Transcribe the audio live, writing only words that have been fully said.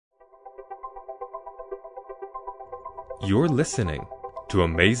You're listening to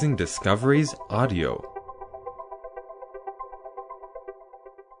Amazing Discoveries Audio.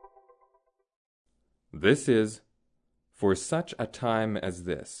 This is For Such a Time as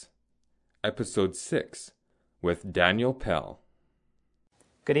This, Episode 6, with Daniel Pell.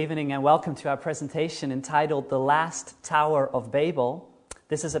 Good evening and welcome to our presentation entitled The Last Tower of Babel.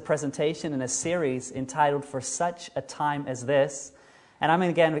 This is a presentation in a series entitled For Such a Time as This. And I'm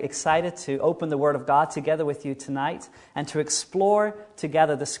again excited to open the Word of God together with you tonight and to explore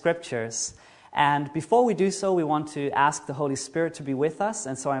together the Scriptures. And before we do so, we want to ask the Holy Spirit to be with us.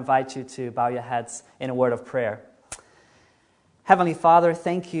 And so I invite you to bow your heads in a word of prayer. Heavenly Father,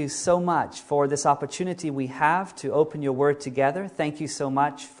 thank you so much for this opportunity we have to open your Word together. Thank you so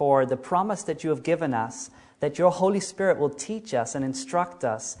much for the promise that you have given us, that your Holy Spirit will teach us and instruct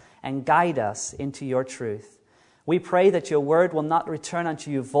us and guide us into your truth. We pray that your word will not return unto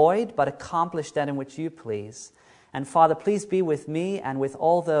you void, but accomplish that in which you please. And Father, please be with me and with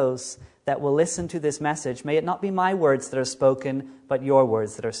all those that will listen to this message. May it not be my words that are spoken, but your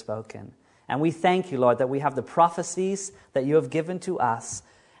words that are spoken. And we thank you, Lord, that we have the prophecies that you have given to us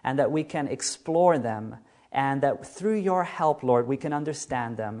and that we can explore them and that through your help, Lord, we can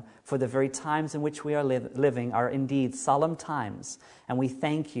understand them, for the very times in which we are living are indeed solemn times. And we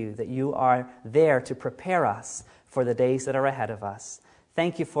thank you that you are there to prepare us for the days that are ahead of us.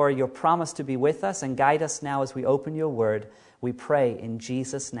 Thank you for your promise to be with us and guide us now as we open your word. We pray in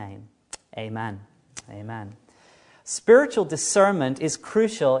Jesus' name. Amen. Amen. Spiritual discernment is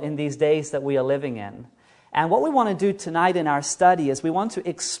crucial in these days that we are living in. And what we want to do tonight in our study is we want to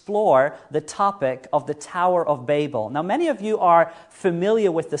explore the topic of the Tower of Babel. Now, many of you are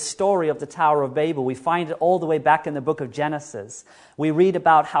familiar with the story of the Tower of Babel. We find it all the way back in the book of Genesis. We read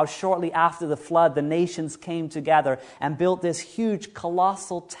about how shortly after the flood, the nations came together and built this huge,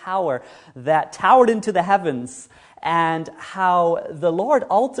 colossal tower that towered into the heavens, and how the Lord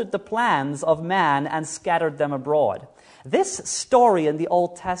altered the plans of man and scattered them abroad. This story in the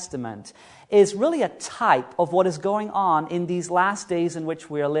Old Testament is really a type of what is going on in these last days in which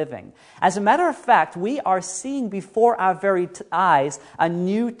we are living. As a matter of fact, we are seeing before our very eyes a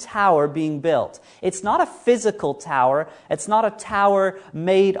new tower being built. It's not a physical tower. It's not a tower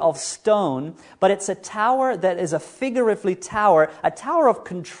made of stone, but it's a tower that is a figuratively tower, a tower of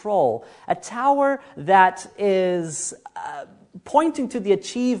control, a tower that is pointing to the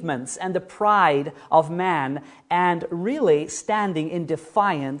achievements and the pride of man and really standing in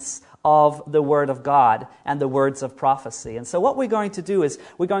defiance of the Word of God and the words of prophecy. And so what we're going to do is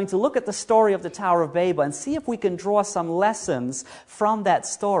we're going to look at the story of the Tower of Babel and see if we can draw some lessons from that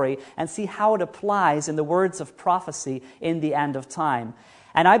story and see how it applies in the words of prophecy in the end of time.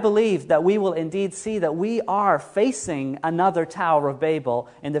 And I believe that we will indeed see that we are facing another Tower of Babel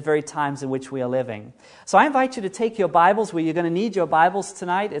in the very times in which we are living. So I invite you to take your Bibles, where you're going to need your Bibles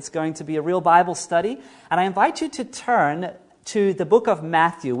tonight. It's going to be a real Bible study. And I invite you to turn to the book of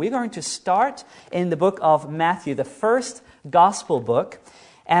Matthew. We're going to start in the book of Matthew, the first gospel book.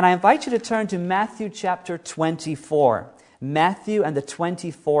 And I invite you to turn to Matthew chapter 24. Matthew and the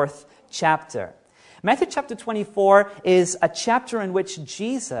 24th chapter. Matthew chapter 24 is a chapter in which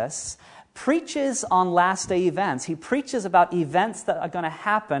Jesus preaches on last day events. He preaches about events that are going to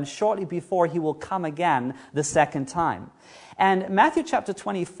happen shortly before he will come again the second time. And Matthew chapter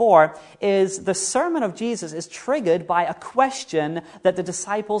 24 is the sermon of Jesus is triggered by a question that the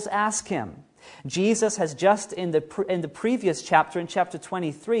disciples ask him. Jesus has just in the previous chapter, in chapter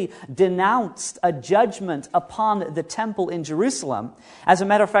 23, denounced a judgment upon the temple in Jerusalem. As a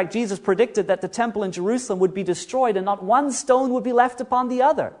matter of fact, Jesus predicted that the temple in Jerusalem would be destroyed and not one stone would be left upon the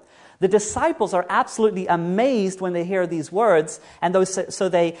other. The disciples are absolutely amazed when they hear these words, and so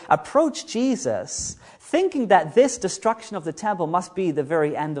they approach Jesus thinking that this destruction of the temple must be the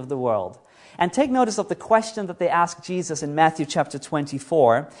very end of the world. And take notice of the question that they ask Jesus in Matthew chapter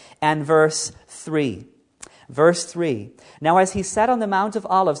 24 and verse 3. Verse 3, "Now as he sat on the Mount of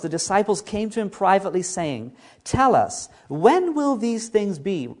Olives, the disciples came to him privately, saying, 'Tell us, when will these things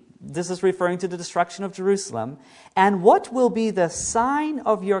be?'" This is referring to the destruction of Jerusalem. "And what will be the sign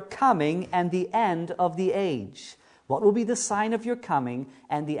of your coming and the end of the age?" What will be the sign of your coming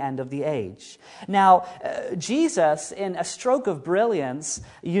and the end of the age? Now, Jesus, in a stroke of brilliance,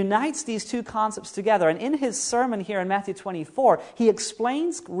 unites these two concepts together. And in his sermon here in Matthew 24, he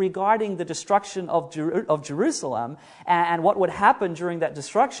explains regarding the destruction of Jerusalem and what would happen during that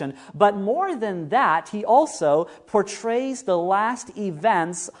destruction. But more than that, he also portrays the last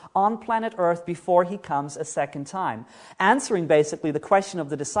events on planet Earth before he comes a second time, answering basically the question of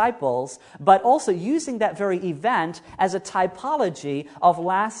the disciples, but also using that very event as a typology of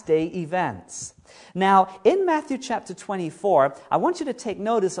last day events. Now, in Matthew chapter 24, I want you to take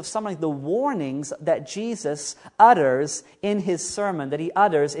notice of some of the warnings that Jesus utters in his sermon, that he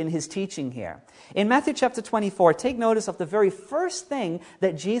utters in his teaching here. In Matthew chapter 24, take notice of the very first thing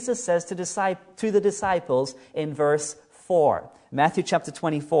that Jesus says to the disciples in verse 4. Matthew chapter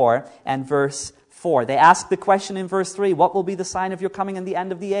 24 and verse 4. They ask the question in verse 3, what will be the sign of your coming and the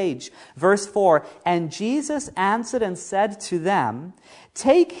end of the age? Verse 4, and Jesus answered and said to them,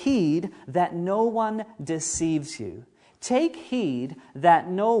 take heed that no one deceives you. Take heed that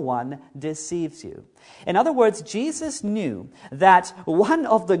no one deceives you. In other words, Jesus knew that one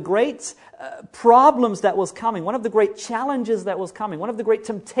of the great problems that was coming, one of the great challenges that was coming, one of the great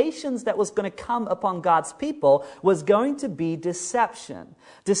temptations that was going to come upon God's people was going to be deception.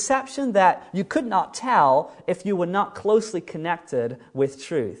 Deception that you could not tell if you were not closely connected with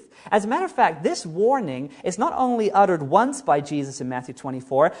truth. As a matter of fact, this warning is not only uttered once by Jesus in Matthew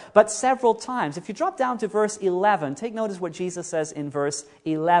 24, but several times. If you drop down to verse 11, take notice what Jesus says in verse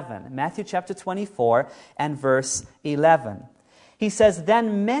 11. Matthew chapter 24 and verse 11. He says,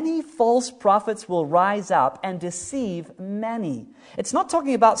 then many false prophets will rise up and deceive many. It's not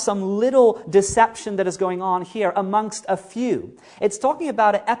talking about some little deception that is going on here amongst a few. It's talking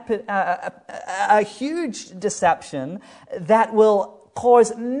about a huge deception that will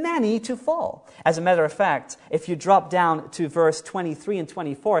cause many to fall. As a matter of fact, if you drop down to verse 23 and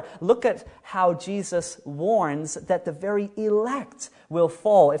 24, look at how Jesus warns that the very elect will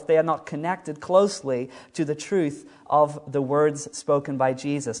fall if they are not connected closely to the truth of the words spoken by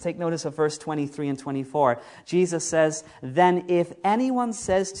Jesus. Take notice of verse 23 and 24. Jesus says, then if anyone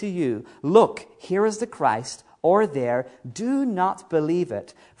says to you, look, here is the Christ, or there, do not believe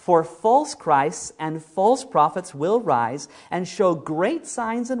it. For false Christs and false prophets will rise and show great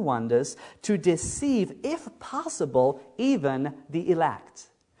signs and wonders to deceive, if possible, even the elect.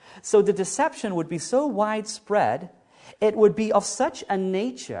 So the deception would be so widespread, it would be of such a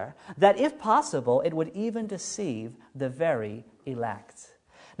nature that, if possible, it would even deceive the very elect.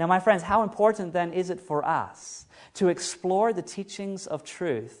 Now, my friends, how important then is it for us to explore the teachings of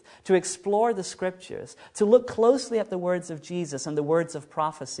truth, to explore the Scriptures, to look closely at the words of Jesus and the words of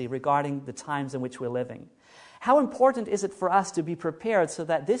prophecy regarding the times in which we're living? How important is it for us to be prepared so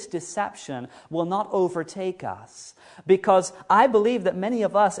that this deception will not overtake us? Because I believe that many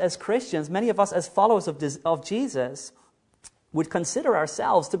of us as Christians, many of us as followers of Jesus, would consider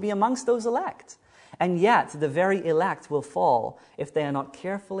ourselves to be amongst those elect. And yet, the very elect will fall if they are not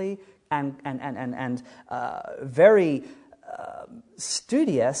carefully and very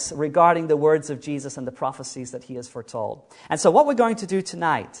studious regarding the words of Jesus and the prophecies that he has foretold. And so what we're going to do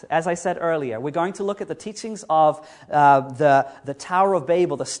tonight, as I said earlier, we're going to look at the teachings of the Tower of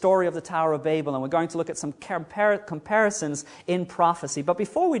Babel, the story of the Tower of Babel, and we're going to look at some comparisons in prophecy. But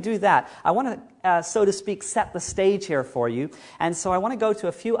before we do that, I want to, so to speak, set the stage here for you. And so I want to go to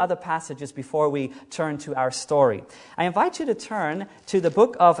a few other passages before we turn to our story. I invite you to turn to the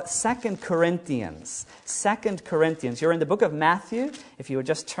book of 2 Corinthians. 2 Corinthians. You're in the book of Matthew. If you would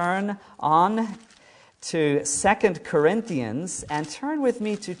just turn on to 2 Corinthians and turn with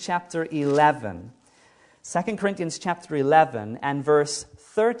me to chapter 11. 2 Corinthians chapter 11 and verse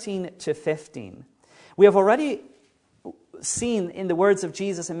 13 to 15. We have already seen in the words of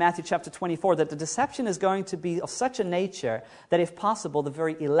Jesus in Matthew chapter 24 that the deception is going to be of such a nature that, if possible, the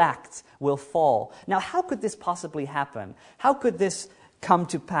very elect will fall. Now, how could this possibly happen? How could this come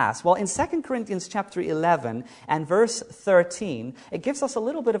to pass? Well, in 2 Corinthians chapter 11 and verse 13, it gives us a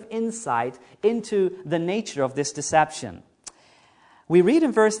little bit of insight into the nature of this deception. We read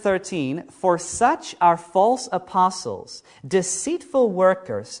in verse 13, for such are false apostles, deceitful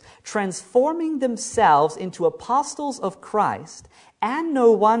workers, transforming themselves into apostles of Christ. And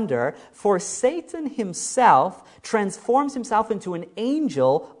no wonder, for Satan himself transforms himself into an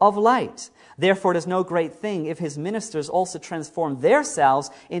angel of light. Therefore, it is no great thing if his ministers also transform themselves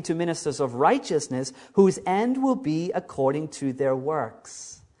into ministers of righteousness, whose end will be according to their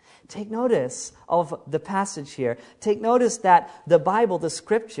works. Take notice of the passage here. Take notice that the Bible, the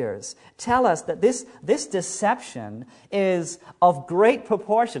Scriptures, tell us that this deception is of great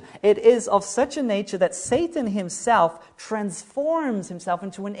proportion. It is of such a nature that Satan himself transforms himself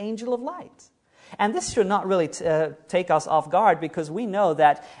into an angel of light. And this should not really take us off guard, because we know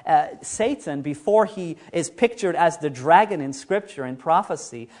that Satan, before he is pictured as the dragon in Scripture, in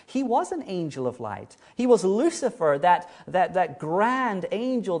prophecy, he was an angel of light. He was Lucifer, that grand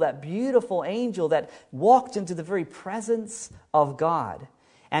angel, that beautiful angel that walked into the very presence of God.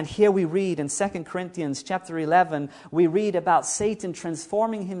 And here we read in 2 Corinthians chapter 11, we read about Satan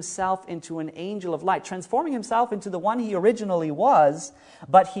transforming himself into an angel of light, transforming himself into the one he originally was,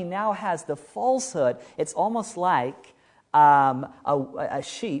 but he now has the falsehood. It's almost like a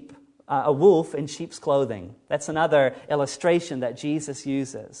sheep, a wolf in sheep's clothing. That's another illustration that Jesus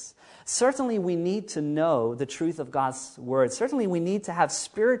uses. Certainly we need to know the truth of God's word. Certainly we need to have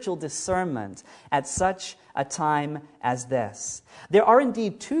spiritual discernment at such a time as this. There are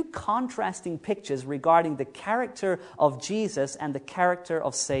indeed two contrasting pictures regarding the character of Jesus and the character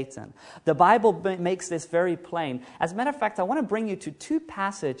of Satan. The Bible makes this very plain. As a matter of fact, I want to bring you to two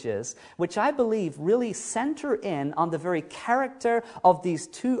passages which I believe really center in on the very character of these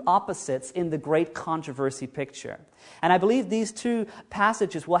two opposites in the great controversy picture. And I believe these two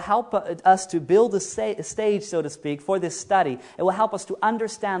passages will help us to build a stage, so to speak, for this study. It will help us to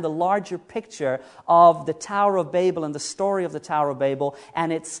understand the larger picture of the Tower of Babel and the story of the Tower of Babel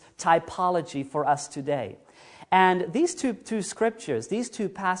and its typology for us today. And these two scriptures, these two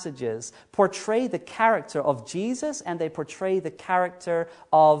passages, portray the character of Jesus and they portray the character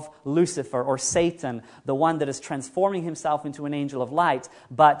of Lucifer or Satan, the one that is transforming himself into an angel of light,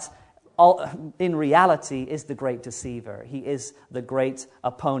 but in reality is the great deceiver. He is the great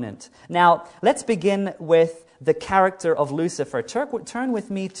opponent. Now, let's begin with the character of Lucifer. Turn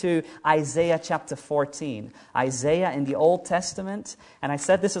with me to Isaiah chapter 14. Isaiah in the Old Testament. And I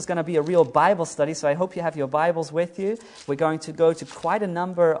said this is going to be a real Bible study, so I hope you have your Bibles with you. We're going to go to quite a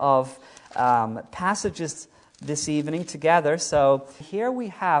number of passages this evening together. So here we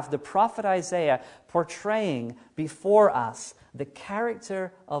have the prophet Isaiah portraying before us the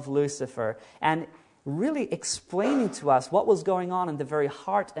character of Lucifer and really explaining to us what was going on in the very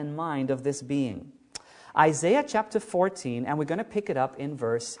heart and mind of this being. Isaiah chapter 14, and we're going to pick it up in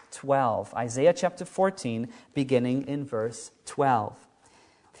verse 12. Isaiah chapter 14, beginning in verse 12.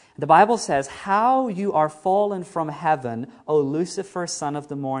 The Bible says, "How you are fallen from heaven, O Lucifer, son of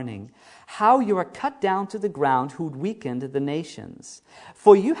the morning! How you are cut down to the ground, who weakened the nations!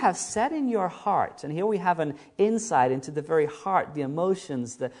 For you have said in your heart," and here we have an insight into the very heart, the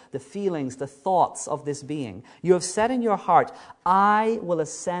emotions, the feelings, the thoughts of this being. "You have said in your heart, I will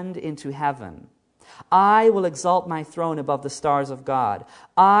ascend into heaven. I will exalt my throne above the stars of God.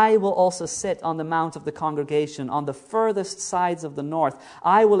 I will also sit on the mount of the congregation, on the furthest sides of the north.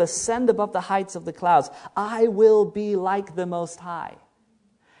 I will ascend above the heights of the clouds. I will be like the Most High."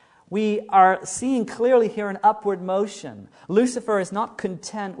 We are seeing clearly here an upward motion. Lucifer is not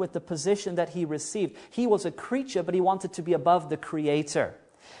content with the position that he received. He was a creature, but he wanted to be above the Creator.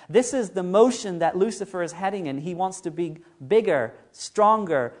 This is the motion that Lucifer is heading in. He wants to be bigger,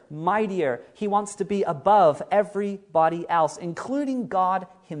 stronger, mightier. He wants to be above everybody else, including God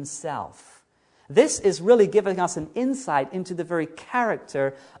himself. This is really giving us an insight into the very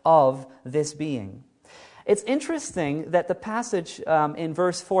character of this being. It's interesting that the passage in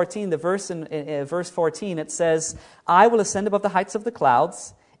verse 14, the verse in verse 14, it says, "I will ascend above the heights of the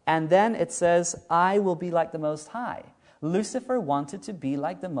clouds," and then it says, "I will be like the Most High." Lucifer wanted to be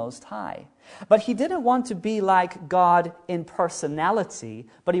like the Most High. But he didn't want to be like God in personality,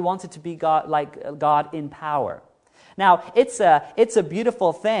 but he wanted to be like God in power. Now, it's a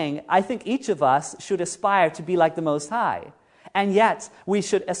beautiful thing. I think each of us should aspire to be like the Most High. And yet, we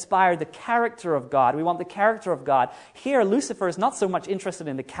should aspire the character of God. We want the character of God. Here, Lucifer is not so much interested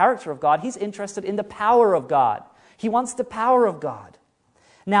in the character of God. He's interested in the power of God. He wants the power of God.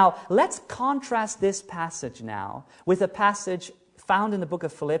 Now, let's contrast this passage now with a passage found in the book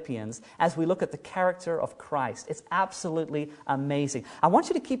of Philippians as we look at the character of Christ. It's absolutely amazing. I want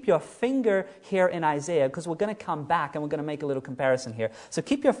you to keep your finger here in Isaiah because we're going to come back and we're going to make a little comparison here. So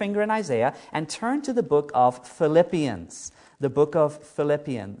keep your finger in Isaiah and turn to the book of Philippians. The book of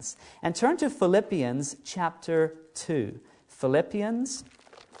Philippians. And turn to Philippians chapter 2. Philippians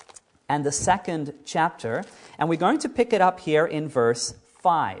and the second chapter. And we're going to pick it up here in verse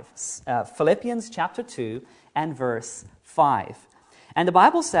 5. Philippians chapter 2 and verse 5. And the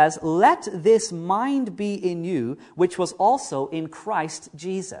Bible says, "Let this mind be in you, which was also in Christ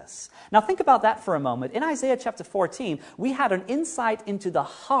Jesus." Now think about that for a moment. In Isaiah chapter 14, we had an insight into the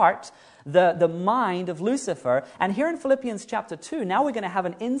heart, the mind of Lucifer. And here in Philippians chapter 2, now we're going to have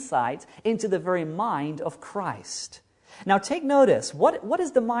an insight into the very mind of Christ. Now take notice, what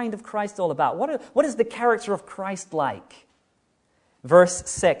is the mind of Christ all about? What is the character of Christ like? Verse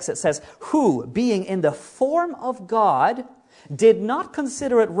 6, it says, "Who, being in the form of God, did not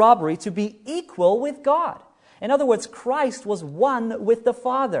consider it robbery to be equal with God." In other words, Christ was one with the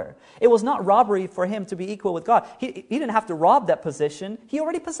Father. It was not robbery for him to be equal with God. He didn't have to rob that position. He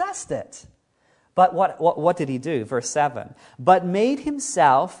already possessed it. But what did he do? Verse 7. But made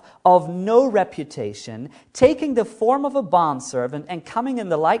himself of no reputation, taking the form of a bondservant and coming in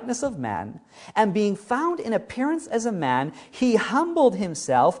the likeness of man, and being found in appearance as a man, he humbled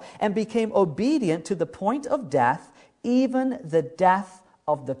himself and became obedient to the point of death, even the death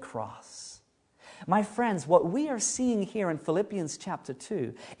of the cross. My friends, what we are seeing here in Philippians chapter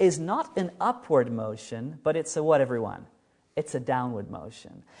 2 is not an upward motion, but it's a what, everyone? It's a downward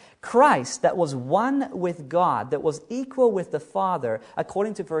motion. Christ, that was one with God, that was equal with the Father,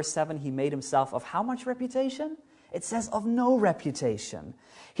 according to verse 7, he made himself of how much reputation? It says of no reputation.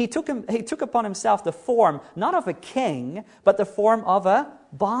 He took upon himself the form, not of a king, but the form of a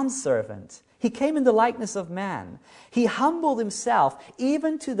bondservant. He came in the likeness of man. He humbled himself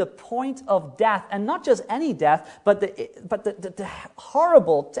even to the point of death, and not just any death, but the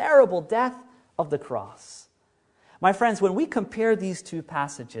horrible, terrible death of the cross. My friends, when we compare these two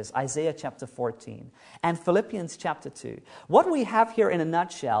passages, Isaiah chapter 14 and Philippians chapter 2, what we have here in a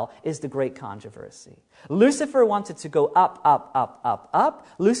nutshell is the great controversy. Lucifer wanted to go up, up, up, up, up.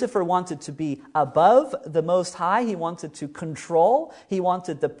 Lucifer wanted to be above the Most High. He wanted to control. He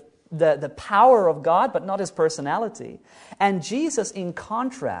wanted the power of God, but not his personality. And Jesus, in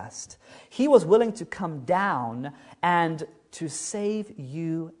contrast, he was willing to come down and to save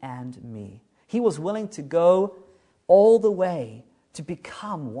you and me. He was willing to go all the way to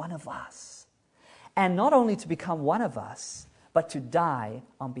become one of us. And not only to become one of us, but to die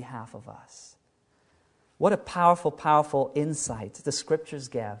on behalf of us. What a powerful, powerful insight the Scriptures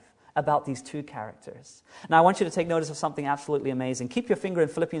give about these two characters. Now I want you to take notice of something absolutely amazing. Keep your finger in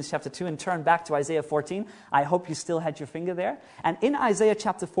Philippians chapter 2 and turn back to Isaiah 14. I hope you still had your finger there. And in Isaiah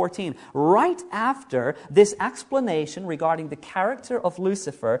chapter 14, right after this explanation regarding the character of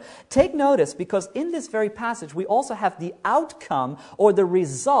Lucifer, take notice, because in this very passage we also have the outcome or the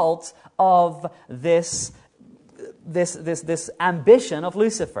result of this ambition of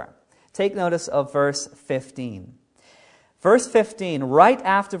Lucifer. Take notice of verse 15. Verse 15, right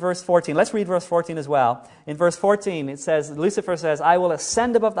after verse 14. Let's read verse 14 as well. In verse 14, it says, Lucifer says, I will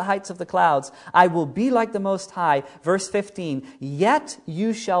ascend above the heights of the clouds. I will be like the Most High. Verse 15, yet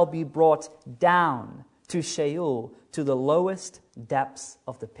you shall be brought down to Sheol, to the lowest depths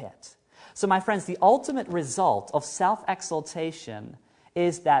of the pit. So my friends, the ultimate result of self-exaltation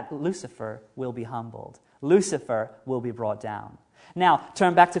is that Lucifer will be humbled. Lucifer will be brought down. Now,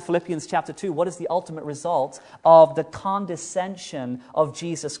 turn back to Philippians chapter 2. What is the ultimate result of the condescension of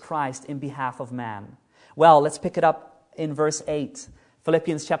Jesus Christ in behalf of man? Well, let's pick it up in verse 8.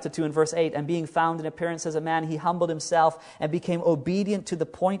 Philippians chapter 2 and verse 8. And being found in appearance as a man, he humbled himself and became obedient to the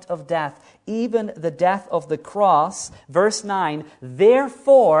point of death, even the death of the cross. Verse 9.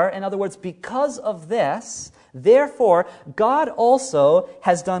 Therefore, in other words, because of this, therefore, God also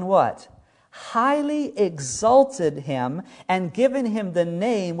has done what? Highly exalted him and given him the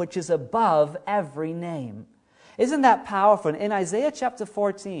name which is above every name. Isn't that powerful? In Isaiah chapter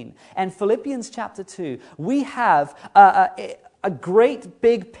 14 and Philippians chapter 2, we have a great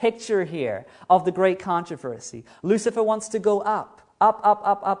big picture here of the great controversy. Lucifer wants to go up, up, up,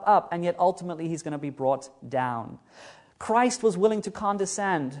 up, up, up, and yet ultimately he's going to be brought down. Christ was willing to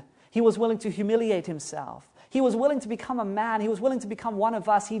condescend. He was willing to humiliate himself. He was willing to become a man. He was willing to become one of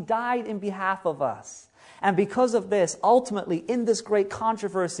us. He died in behalf of us. And because of this, ultimately, in this great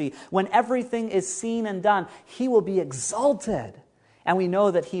controversy, when everything is seen and done, he will be exalted. And we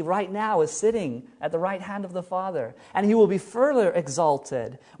know that he right now is sitting at the right hand of the Father. And he will be further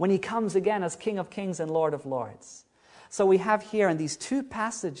exalted when he comes again as King of Kings and Lord of Lords. So we have here in these two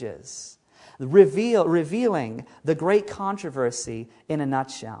passages revealing the great controversy in a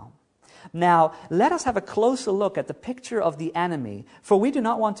nutshell. Now, let us have a closer look at the picture of the enemy, for we do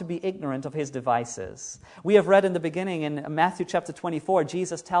not want to be ignorant of his devices. We have read in the beginning in Matthew chapter 24,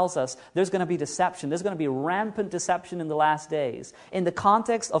 Jesus tells us there's going to be deception. There's going to be rampant deception in the last days. In the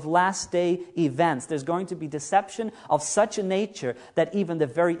context of last day events, there's going to be deception of such a nature that even the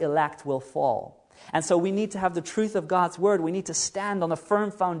very elect will fall. And so we need to have the truth of God's Word. We need to stand on a firm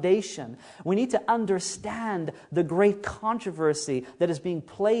foundation. We need to understand the great controversy that is being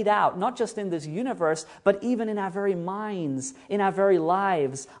played out, not just in this universe, but even in our very minds, in our very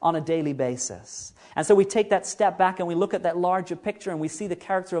lives on a daily basis. And so we take that step back and we look at that larger picture and we see the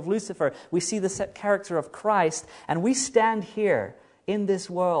character of Lucifer. We see the character of Christ, and we stand here in this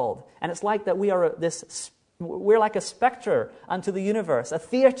world. And it's like that we're like a specter unto the universe, a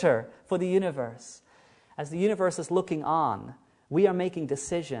theater for the universe. As the universe is looking on, we are making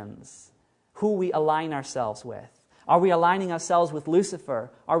decisions who we align ourselves with. Are we aligning ourselves with Lucifer?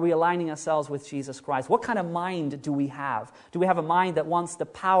 Are we aligning ourselves with Jesus Christ? What kind of mind do we have? Do we have a mind that wants the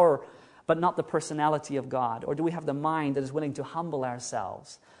power, but not the personality of God? Or do we have the mind that is willing to humble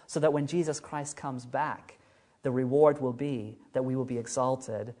ourselves so that when Jesus Christ comes back, the reward will be that we will be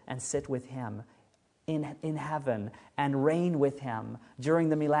exalted and sit with Him in heaven and reign with Him during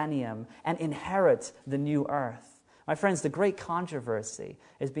the millennium and inherit the new earth? My friends, the great controversy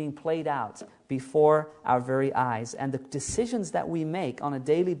is being played out before our very eyes, and the decisions that we make on a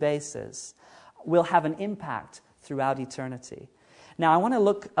daily basis will have an impact throughout eternity. Now, I want to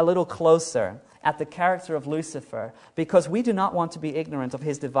look a little closer at the character of Lucifer, because we do not want to be ignorant of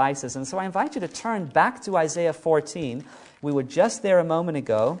his devices. And so I invite you to turn back to Isaiah 14. We were just there a moment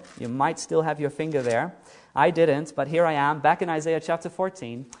ago. You might still have your finger there. I didn't, but here I am, back in Isaiah chapter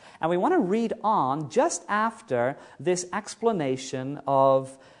 14. And we want to read on just after this explanation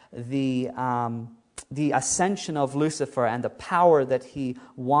of the ascension of Lucifer and the power that he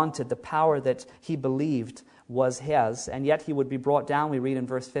wanted, the power that he believed was his, and yet he would be brought down, we read in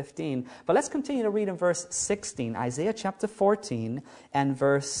verse 15. But let's continue to read in verse 16, Isaiah chapter 14 and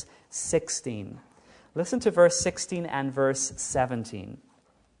verse 16. Listen to verse 16 and verse 17.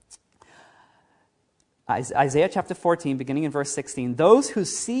 Isaiah chapter 14, beginning in verse 16. Those who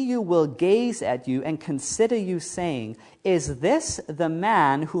see you will gaze at you and consider you, saying, is this the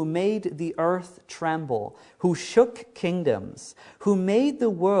man who made the earth tremble, who shook kingdoms, who made the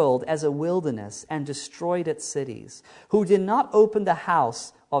world as a wilderness and destroyed its cities, who did not open the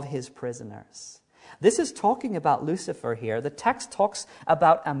house of his prisoners? This is talking about Lucifer here. The text talks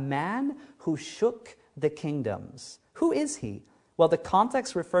about a man who shook the kingdoms. Who is he? Well, the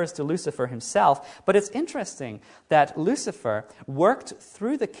context refers to Lucifer himself, but it's interesting that Lucifer worked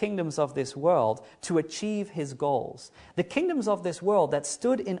through the kingdoms of this world to achieve his goals. The kingdoms of this world that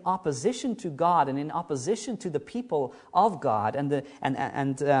stood in opposition to God and in opposition to the people of God and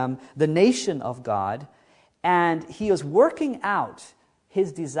the nation of God, and he is working out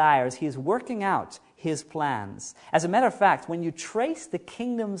his desires, he is working out his plans. As a matter of fact, when you trace the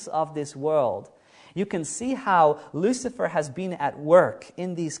kingdoms of this world, you can see how Lucifer has been at work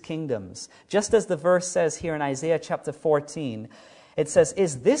in these kingdoms. Just as the verse says here in Isaiah chapter 14, it says,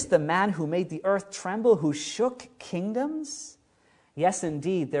 is this the man who made the earth tremble, who shook kingdoms? Yes,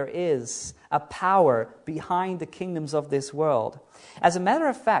 indeed, there is a power behind the kingdoms of this world. As a matter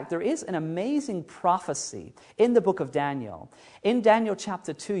of fact, there is an amazing prophecy in the book of Daniel. In Daniel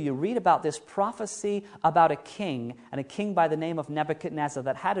chapter 2, you read about this prophecy about a king, and a king by the name of Nebuchadnezzar,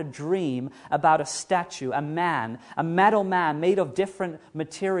 that had a dream about a statue, a man, a metal man made of different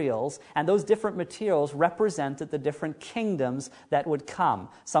materials, and those different materials represented the different kingdoms that would come.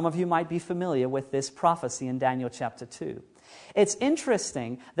 Some of you might be familiar with this prophecy in Daniel chapter 2. It's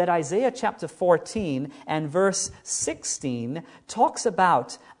interesting that Isaiah chapter 14 and verse 16 talks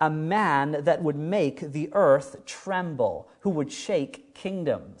about a man that would make the earth tremble, who would shake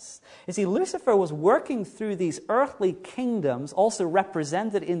kingdoms. You see, Lucifer was working through these earthly kingdoms, also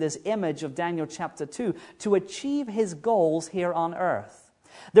represented in this image of Daniel chapter 2, to achieve his goals here on earth.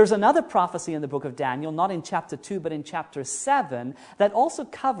 There's another prophecy in the book of Daniel, not in chapter 2, but in chapter 7, that also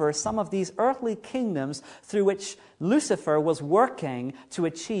covers some of these earthly kingdoms through which Lucifer was working to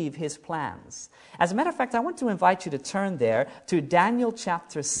achieve his plans. As a matter of fact, I want to invite you to turn there to Daniel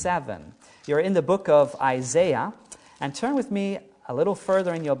chapter 7. You're in the book of Isaiah, and turn with me a little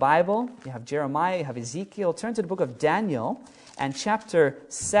further in your Bible. You have Jeremiah, you have Ezekiel. Turn to the book of Daniel and chapter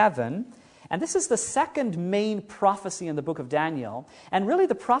 7. And this is the second main prophecy in the book of Daniel. And really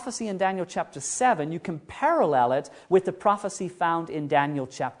the prophecy in Daniel chapter 7, you can parallel it with the prophecy found in Daniel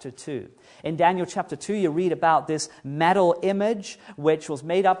chapter 2. In Daniel chapter 2, you read about this metal image, which was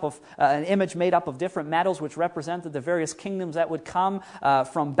made up of an image made up of different metals, which represented the various kingdoms that would come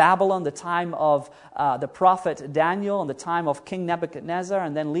from Babylon, the time of the prophet Daniel, and the time of King Nebuchadnezzar,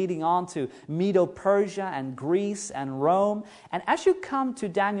 and then leading on to Medo-Persia and Greece and Rome. And as you come to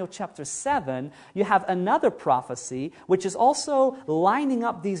Daniel chapter 7, you have another prophecy, which is also lining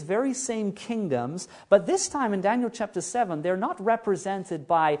up these very same kingdoms, but this time in Daniel chapter 7, they're not represented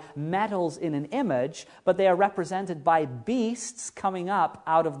by metals in an image, but they are represented by beasts coming up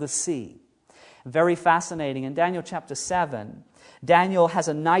out of the sea. Very fascinating. In Daniel chapter 7, Daniel has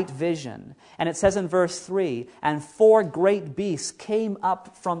a night vision, and it says in verse 3, and 4 great beasts came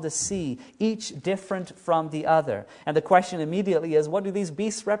up from the sea, each different from the other. And the question immediately is, what do these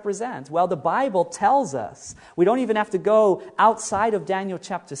beasts represent? Well, the Bible tells us. We don't even have to go outside of Daniel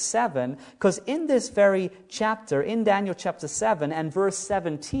chapter 7, because in this very chapter, in Daniel chapter 7 and verse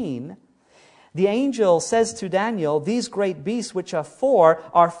 17, the angel says to Daniel, these great beasts which are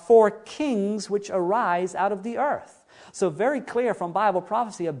 4 kings which arise out of the earth. So very clear from Bible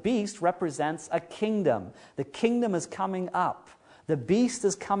prophecy, a beast represents a kingdom. The kingdom is coming up. The beast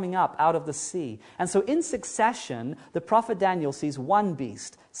is coming up out of the sea. And so in succession, the prophet Daniel sees one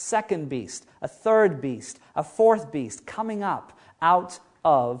beast, second beast, a third beast, a fourth beast coming up out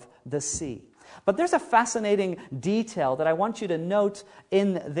of the sea. But there's a fascinating detail that I want you to note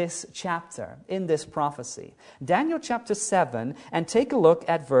in this chapter, in this prophecy. Daniel chapter 7, and take a look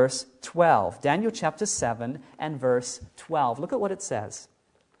at verse 12. Daniel chapter 7 and verse 12. Look at what it says.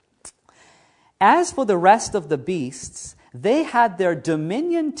 As for the rest of the beasts, they had their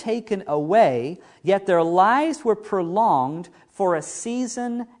dominion taken away, yet their lives were prolonged for a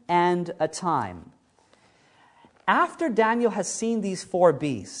season and a time. After Daniel has seen these four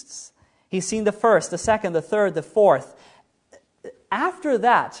beasts, he's seen the first, the second, the third, the fourth. After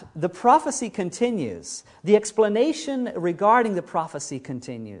that, the prophecy continues. The explanation regarding the prophecy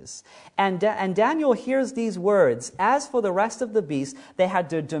continues. And Daniel hears these words, as for the rest of the beasts, they had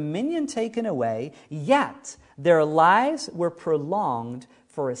their dominion taken away, yet their lives were prolonged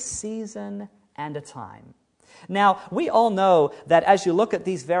for a season and a time. Now, we all know that as you look at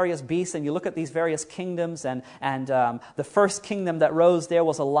these various beasts and you look at these various kingdoms, and the first kingdom that rose there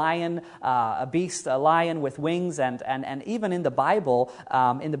was a lion, a beast, a lion with wings, and even in the Bible,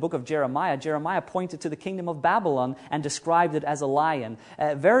 in the book of Jeremiah, Jeremiah pointed to the kingdom of Babylon and described it as a lion.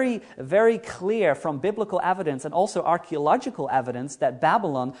 Very, very clear from biblical evidence and also archaeological evidence that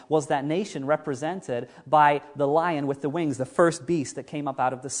Babylon was that nation represented by the lion with the wings, the first beast that came up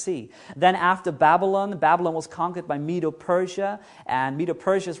out of the sea. Then after Babylon was conquered by Medo-Persia, and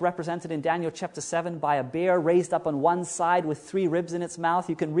Medo-Persia is represented in Daniel chapter 7 by a bear raised up on one side with 3 ribs in its mouth.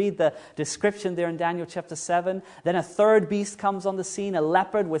 You can read the description there in Daniel chapter 7. Then a third beast comes on the scene, a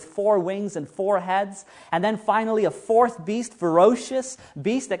leopard with 4 wings and 4 heads. And then finally a fourth beast, ferocious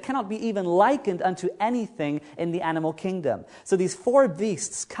beast that cannot be even likened unto anything in the animal kingdom. So these 4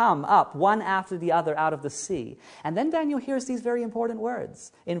 beasts come up one after the other out of the sea. And then Daniel hears these very important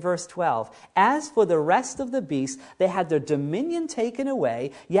words in verse 12. As for the rest of the beasts, they had their dominion taken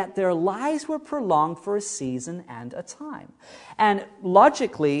away, yet their lives were prolonged for a season and a time. And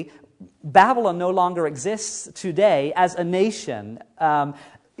logically, Babylon no longer exists today as a nation.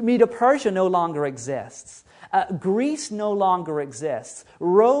 Medo-Persia no longer exists. Greece no longer exists.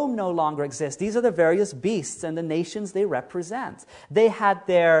 Rome no longer exists. These are the various beasts and the nations they represent. They had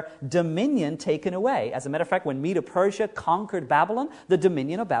their dominion taken away. As a matter of fact, when Medo-Persia conquered Babylon, the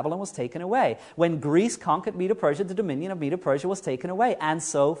dominion of Babylon was taken away. When Greece conquered Medo-Persia, the dominion of Medo-Persia was taken away, and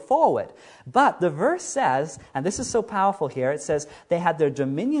so forward. But the verse says, and this is so powerful here, it says, they had their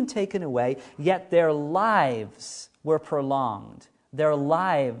dominion taken away, yet their lives were prolonged. Their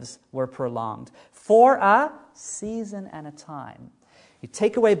lives were prolonged for a season and a time. You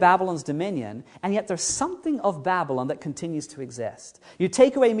take away Babylon's dominion, and yet there's something of Babylon that continues to exist. You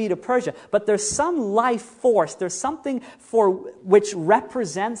take away Medo-Persia, but there's some life force, there's something for which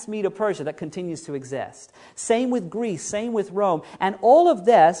represents Medo-Persia that continues to exist. Same with Greece, same with Rome, and all of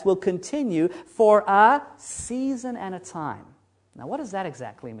this will continue for a season and a time. Now, what does that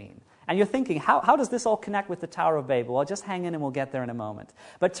exactly mean? And you're thinking, how does this all connect with the Tower of Babel? Well, just hang in and we'll get there in a moment.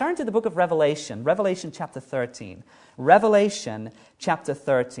 But turn to the book of Revelation, Revelation chapter 13. Revelation chapter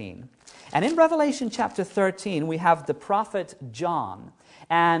 13. And in Revelation chapter 13, we have the prophet John.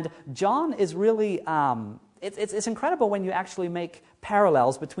 And John is really, it's incredible when you actually make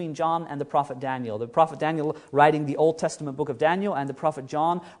parallels between John and the prophet Daniel. The prophet Daniel writing the Old Testament book of Daniel, and the prophet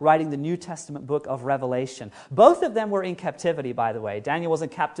John writing the New Testament book of Revelation. Both of them were in captivity, by the way. Daniel was a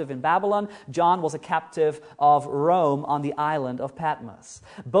captive in Babylon. John was a captive of Rome on the island of Patmos.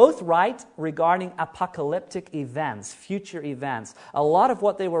 Both write regarding apocalyptic events, future events. A lot of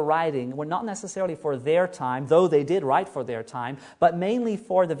what they were writing were not necessarily for their time, though they did write for their time, but mainly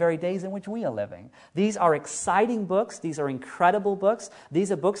for the very days in which we are living. These are exciting books. These are incredible books.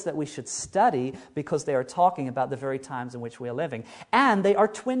 These are books that we should study because they are talking about the very times in which we are living. And they are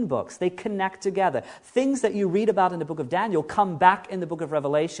twin books. They connect together. Things that you read about in the book of Daniel come back in the book of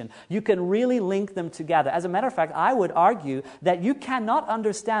Revelation. You can really link them together. As a matter of fact, I would argue that you cannot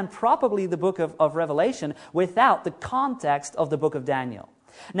understand properly the book of Revelation without the context of the book of Daniel.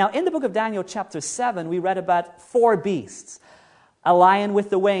 Now, in the book of Daniel chapter 7, we read about 4 beasts. A lion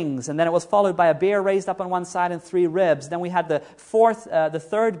with the wings, and then it was followed by a bear raised up on one side and 3 ribs. Then we had the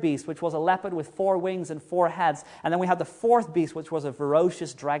third beast, which was a leopard with 4 wings and 4 heads. And then we had the 4th beast, which was a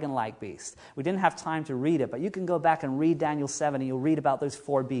ferocious dragon-like beast. We didn't have time to read it, but you can go back and read Daniel 7, and you'll read about those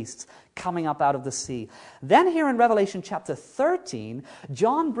 4 beasts coming up out of the sea. Then here in Revelation chapter 13,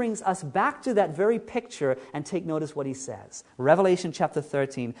 John brings us back to that very picture, and take notice what he says. Revelation chapter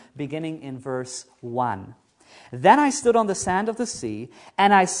 13, beginning in verse 1. Then I stood on the sand of the sea,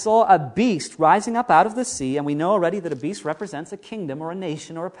 and I saw a beast rising up out of the sea, and we know already that a beast represents a kingdom or a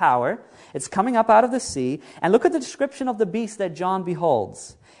nation or a power. It's coming up out of the sea, and look at the description of the beast that John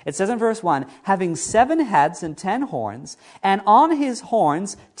beholds. It says in verse 1, having 7 heads and 10 horns, and on his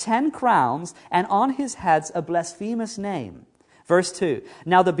horns 10 crowns, and on his heads a blasphemous name. Verse 2,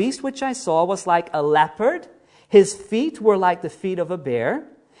 now the beast which I saw was like a leopard, his feet were like the feet of a bear,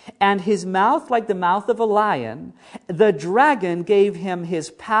 and his mouth like the mouth of a lion. The dragon gave him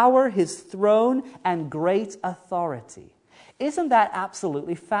his power, his throne, and great authority. Isn't that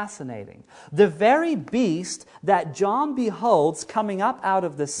absolutely fascinating? The very beast that John beholds coming up out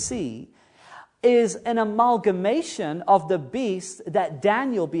of the sea is an amalgamation of the beast that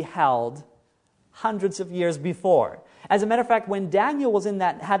Daniel beheld hundreds of years before. As a matter of fact, when Daniel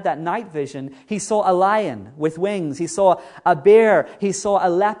had that night vision, he saw a lion with wings, he saw a bear, he saw a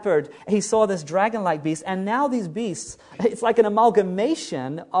leopard, he saw this dragon-like beast, and now these beasts, it's like an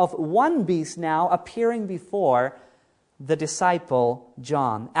amalgamation of one beast now appearing before the disciple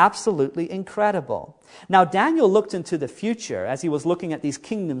John. Absolutely incredible. Now, Daniel looked into the future as he was looking at these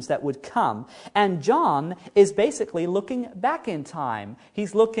kingdoms that would come. And John is basically looking back in time.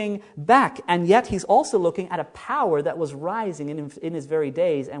 He's looking back, and yet he's also looking at a power that was rising in his very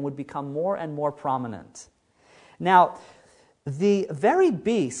days and would become more and more prominent. Now, the very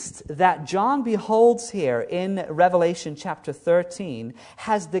beast that John beholds here in Revelation chapter 13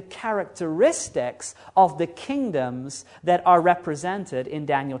 has the characteristics of the kingdoms that are represented in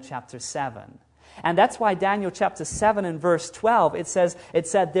Daniel chapter 7. And that's why Daniel chapter 7 and verse 12, it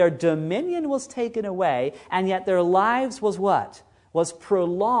said their dominion was taken away, and yet their lives was what? Was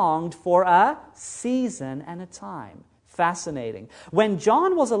prolonged for a season and a time. Fascinating. When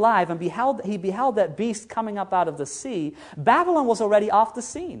John was alive and he beheld that beast coming up out of the sea, Babylon was already off the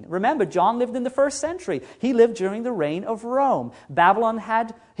scene. Remember, John lived in the 1st century. He lived during the reign of Rome. Babylon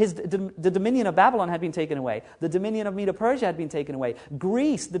had the dominion of Babylon had been taken away. The dominion of Medo-Persia had been taken away.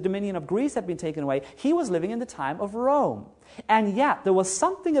 Greece, the dominion of Greece had been taken away. He was living in the time of Rome. And yet, there was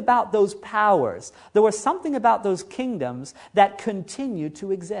something about those powers, there was something about those kingdoms that continued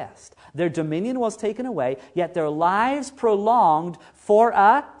to exist. Their dominion was taken away, yet their lives prolonged for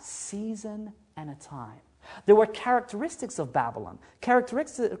a season and a time. There were characteristics of Babylon,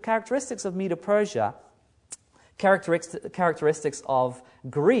 characteristics of Medo-Persia, characteristics of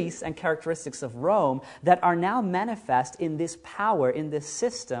Greece, and characteristics of Rome that are now manifest in this power, in this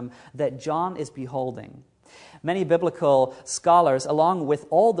system that John is beholding. Many biblical scholars, along with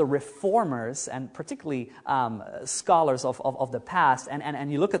all the reformers, and particularly scholars of the past,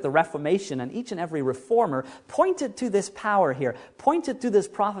 and you look at the Reformation, and each and every reformer pointed to this power here, pointed to this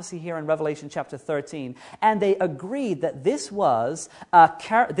prophecy here in Revelation chapter 13, and they agreed that this was an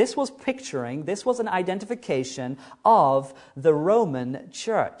identification of the Roman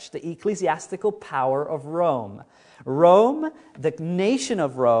Church, the ecclesiastical power of Rome. Rome, the nation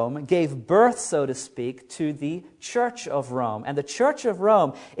of Rome, gave birth, so to speak, to the Church of Rome. And the Church of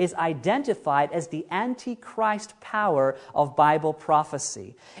Rome is identified as the Antichrist power of Bible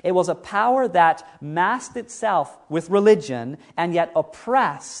prophecy. It was a power that masked itself with religion and yet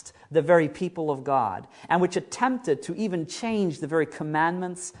oppressed the very people of God, and which attempted to even change the very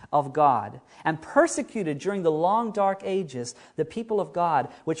commandments of God, and persecuted during the long dark ages the people of God,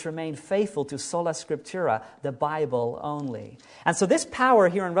 which remained faithful to sola scriptura, the Bible only. And so this power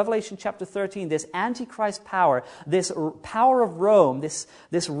here in Revelation chapter 13, this Antichrist power, this power of Rome,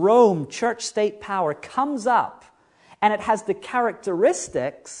 this Rome church-state power comes up, and it has the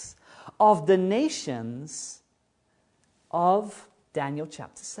characteristics of the nations of Daniel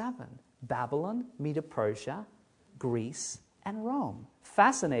chapter 7. Babylon, Medo-Persia, Greece, and Rome.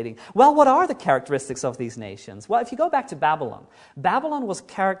 Fascinating. Well, what are the characteristics of these nations? Well, if you go back to Babylon, Babylon was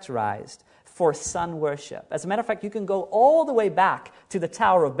characterized for sun worship. As a matter of fact, you can go all the way back to the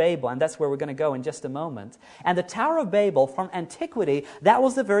Tower of Babel, and that's where we're going to go in just a moment. And the Tower of Babel, from antiquity, that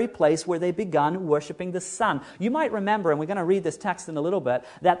was the very place where they begun worshiping the sun. You might remember, and we're going to read this text in a little bit,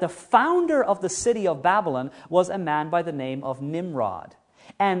 that the founder of the city of Babylon was a man by the name of Nimrod.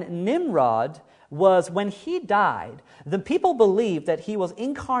 And Nimrod was, when he died, the people believed that he was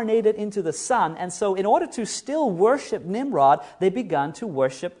incarnated into the sun, and so in order to still worship Nimrod, they began to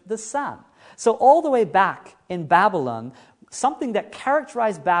worship the sun. So all the way back in Babylon, something that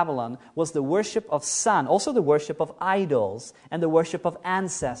characterized Babylon was the worship of sun, also the worship of idols, and the worship of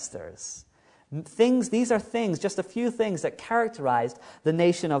ancestors. These are things, just a few things that characterized the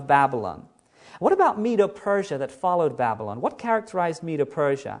nation of Babylon. What about Medo-Persia that followed Babylon? What characterized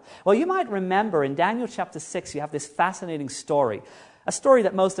Medo-Persia? Well, you might remember in Daniel chapter 6, you have this fascinating story. a story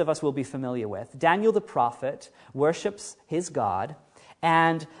that most of us will be familiar with. Daniel the prophet worships his God,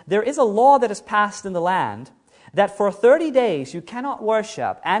 and there is a law that is passed in the land that for 30 days you cannot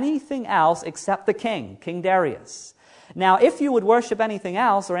worship anything else except the king, King Darius. Now, if you would worship anything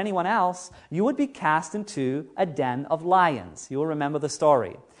else or anyone else, you would be cast into a den of lions. You will remember the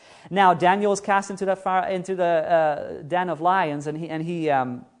story. Now, Daniel is cast into the den of lions, and he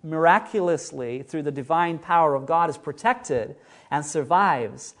miraculously, through the divine power of God, is protected and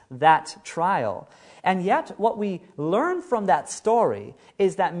survives that trial. And yet, what we learn from that story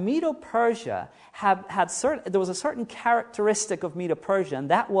is that Medo-Persia there was a certain characteristic of Medo-Persia, and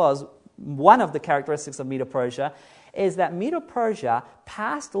that was one of the characteristics of Medo-Persia, is that Medo-Persia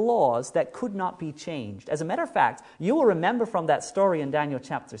passed laws that could not be changed. As a matter of fact, you will remember from that story in Daniel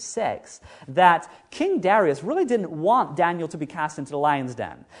chapter 6 that King Darius really didn't want Daniel to be cast into the lion's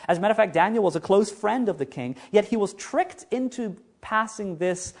den. As a matter of fact, Daniel was a close friend of the king, yet he was tricked into passing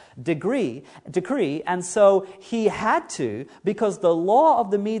this decree, and so he had to, because the law of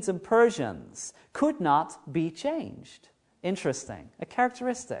the Medes and Persians could not be changed. Interesting, a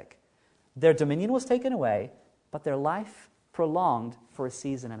characteristic. Their dominion was taken away, but their life prolonged for a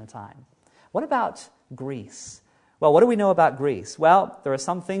season and a time. What about Greece? Well, what do we know about Greece? Well, there are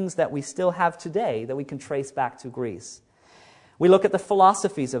some things that we still have today that we can trace back to Greece. We look at the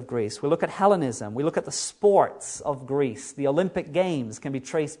philosophies of Greece. We look at Hellenism. We look at the sports of Greece. The Olympic Games can be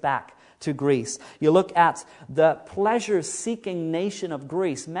traced back to Greece. You look at the pleasure-seeking nation of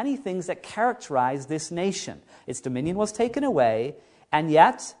Greece, many things that characterize this nation. Its dominion was taken away, and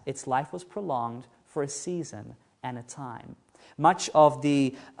yet its life was prolonged for a season and a time. Much of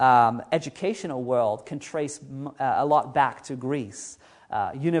the educational world can trace a lot back to Greece.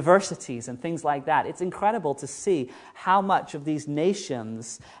 Universities and things like that. It's incredible to see how much of these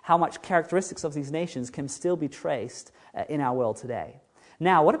nations, how much characteristics of these nations can still be traced in our world today.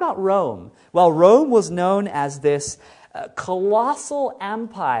 Now, what about Rome? Well, Rome was known as this colossal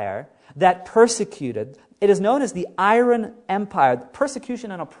empire that persecuted. It is known as the Iron Empire. Persecution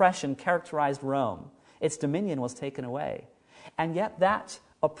and oppression characterized Rome. Its dominion was taken away. And yet that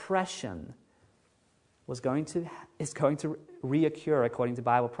oppression is going to reoccur according to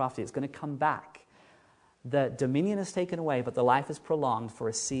Bible prophecy. It's going to come back. The dominion is taken away, but the life is prolonged for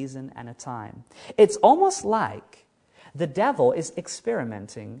a season and a time. It's almost like the devil is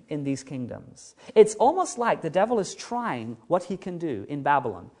experimenting in these kingdoms. It's almost like the devil is trying what he can do in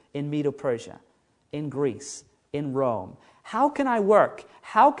Babylon, in Medo-Persia, in Greece, in Rome. How can I work?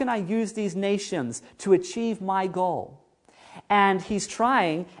 How can I use these nations to achieve my goal? And he's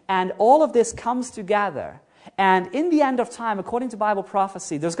trying, and all of this comes together. And in the end of time, according to Bible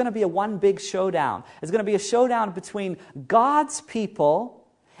prophecy, there's going to be one big showdown. There's going to be a showdown between God's people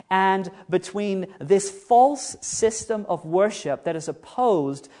and between this false system of worship that is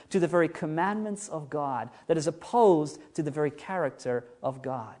opposed to the very commandments of God, that is opposed to the very character of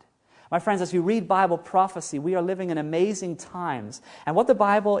God. My friends, as we read Bible prophecy, we are living in amazing times. And what the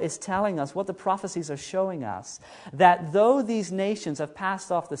Bible is telling us, what the prophecies are showing us, that though these nations have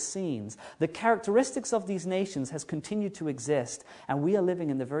passed off the scenes, the characteristics of these nations has continued to exist. And we are living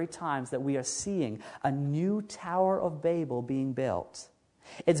in the very times that we are seeing a new Tower of Babel being built.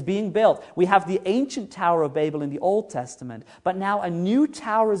 It's being built. We have the ancient Tower of Babel in the Old Testament, but now a new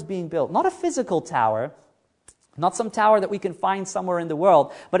tower is being built. Not a physical tower, not some tower that we can find somewhere in the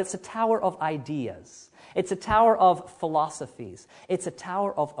world, but it's a tower of ideas. It's a tower of philosophies. It's a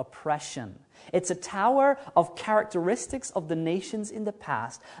tower of oppression. It's a tower of characteristics of the nations in the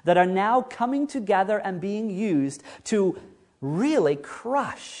past that are now coming together and being used to really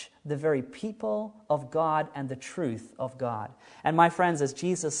crush the very people of God and the truth of God. And my friends, as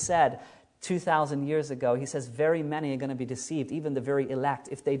Jesus said 2,000 years ago, he says, very many are going to be deceived, even the very elect,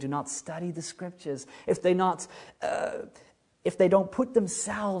 if they do not study the Scriptures, if they don't put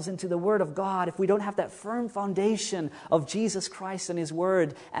themselves into the Word of God, if we don't have that firm foundation of Jesus Christ and His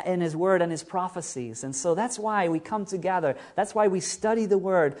Word and His prophecies. And so that's why we come together. That's why we study the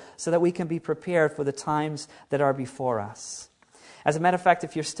Word, so that we can be prepared for the times that are before us. As a matter of fact,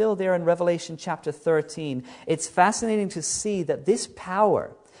 if you're still there in Revelation chapter 13, it's fascinating to see that this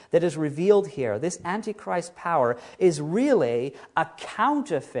power that is revealed here, this Antichrist power, is really a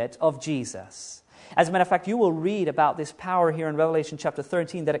counterfeit of Jesus. As a matter of fact, you will read about this power here in Revelation chapter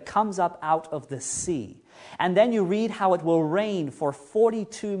 13, that it comes up out of the sea. And then you read how it will reign for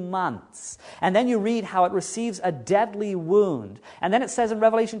 42 months. And then you read how it receives a deadly wound. And then it says in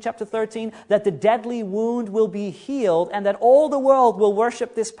Revelation chapter 13 that the deadly wound will be healed and that all the world will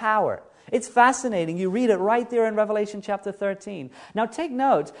worship this power. It's fascinating. You read it right there in Revelation chapter 13. Now take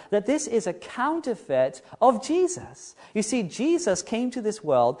note that this is a counterfeit of Jesus. You see, Jesus came to this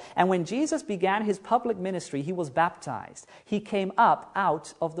world, and when Jesus began his public ministry, he was baptized. He came up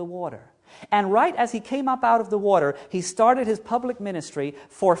out of the water. And right as he came up out of the water, he started his public ministry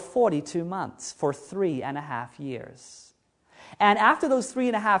for 42 months, for 3.5 years. And after those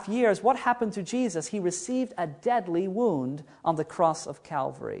 3.5 years, what happened to Jesus? He received a deadly wound on the cross of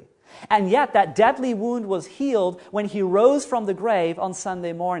Calvary. And yet that deadly wound was healed when he rose from the grave on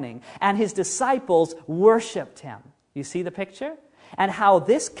Sunday morning. And his disciples worshipped him. You see the picture? And how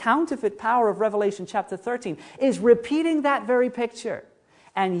this counterfeit power of Revelation chapter 13 is repeating that very picture.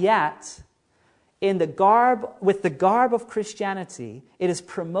 And yet, with the garb of Christianity, it is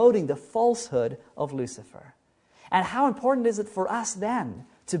promoting the falsehood of Lucifer. And how important is it for us then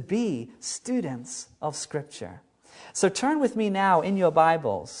to be students of Scripture? So turn with me now in your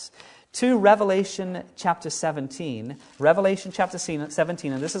Bibles to Revelation chapter 17. Revelation chapter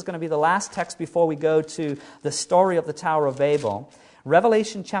 17, and this is going to be the last text before we go to the story of the Tower of Babel.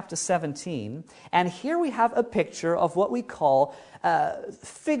 Revelation chapter 17, and here we have a picture of what we call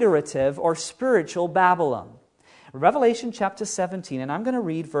figurative or spiritual Babylon. Revelation chapter 17, and I'm going to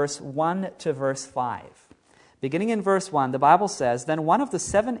read verse 1 to verse 5. Beginning in verse 1, the Bible says, "Then one of the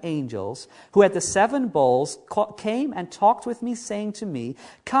 7 angels who had the 7 bowls came and talked with me, saying to me,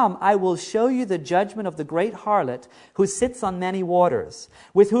 'Come, I will show you the judgment of the great harlot who sits on many waters,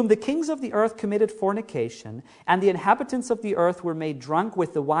 with whom the kings of the earth committed fornication, and the inhabitants of the earth were made drunk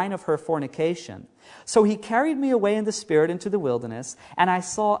with the wine of her fornication.' So he carried me away in the spirit into the wilderness, and I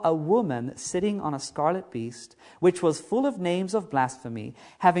saw a woman sitting on a scarlet beast, which was full of names of blasphemy,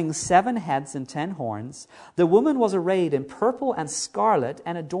 having 7 heads and 10 horns. The woman was arrayed in purple and scarlet,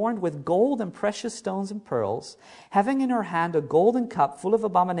 and adorned with gold and precious stones and pearls, having in her hand a golden cup full of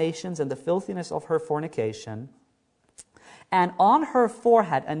abominations and the filthiness of her fornication. And on her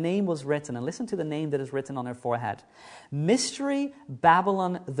forehead a name was written," and listen to the name that is written on her forehead, "Mystery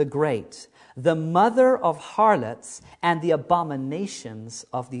Babylon the Great, the mother of harlots and the abominations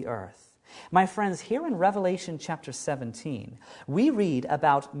of the earth." My friends, here in Revelation chapter 17, we read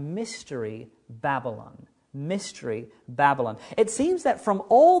about Mystery Babylon. Mystery Babylon. It seems that from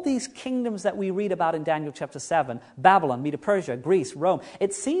all these kingdoms that we read about in Daniel chapter 7, Babylon, Medo-Persia, Greece, Rome,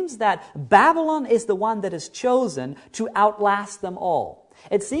 it seems that Babylon is the one that is chosen to outlast them all.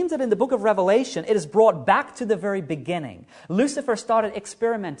 It seems that in the book of Revelation, it is brought back to the very beginning. Lucifer started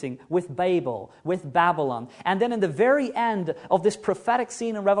experimenting with Babel, with Babylon. And then in the very end of this prophetic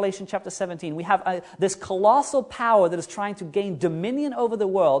scene in Revelation chapter 17, we have this colossal power that is trying to gain dominion over the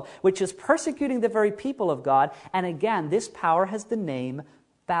world, which is persecuting the very people of God. And again, this power has the name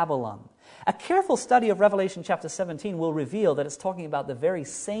Babylon. A careful study of Revelation chapter 17 will reveal that it's talking about the very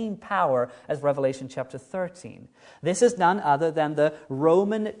same power as Revelation chapter 13. This is none other than the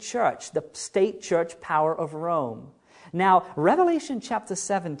Roman church, the state church power of Rome. Now, Revelation chapter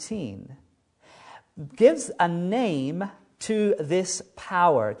 17 gives a name to this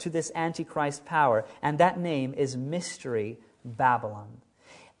power, to this Antichrist power, and that name is Mystery Babylon.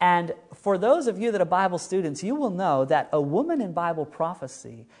 And for those of you that are Bible students, you will know that a woman in Bible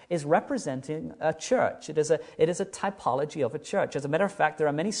prophecy is representing a church. It is a typology of a church. As a matter of fact, there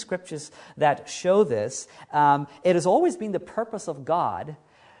are many scriptures that show this. It has always been the purpose of God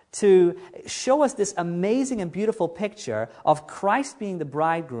to show us this amazing and beautiful picture of Christ being the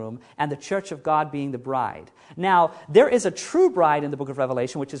bridegroom and the church of God being the bride. Now, there is a true bride in the book of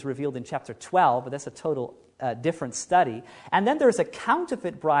Revelation, which is revealed in chapter 12, but that's a total different study. And then there's a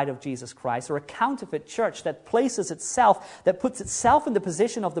counterfeit bride of Jesus Christ, or a counterfeit church that puts itself in the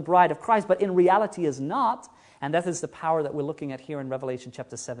position of the bride of Christ, but in reality is not. And that is the power that we're looking at here in Revelation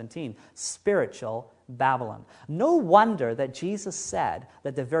chapter 17, spiritual Babylon. No wonder that Jesus said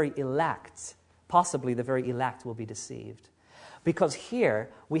that the very elect, possibly the very elect, will be deceived. Because here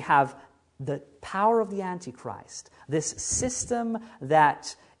we have the power of the Antichrist, this system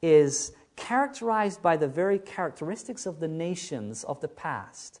that is characterized by the very characteristics of the nations of the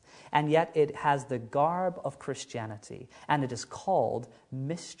past, and yet it has the garb of Christianity, and it is called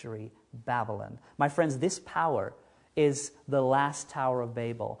Mystery Babylon. My friends, this power is the last Tower of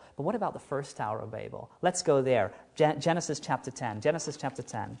Babel. But what about the first Tower of Babel? Let's go there. Genesis chapter 10. Genesis chapter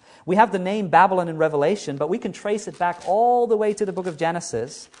 10. We have the name Babylon in Revelation, but we can trace it back all the way to the book of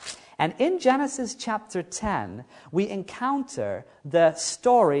Genesis. And in Genesis chapter 10, we encounter the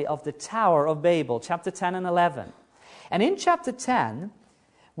story of the Tower of Babel, chapter 10 and 11. And in chapter 10,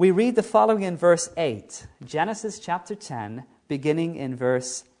 we read the following in verse 8. Genesis chapter 10, beginning in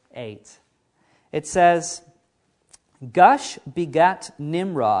verse 8. It says, Gush begat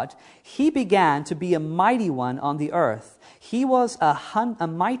Nimrod. He began to be a mighty one on the earth. He was a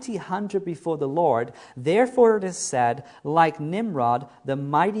mighty hunter before the Lord. Therefore it is said, like Nimrod, the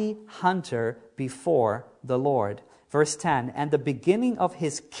mighty hunter before the Lord. Verse 10, and the beginning of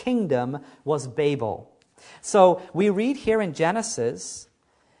his kingdom was Babel. So we read here in Genesis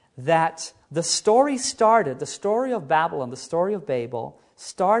that the story of Babylon, the story of Babel,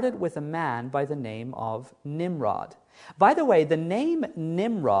 started with a man by the name of Nimrod. By the way, the name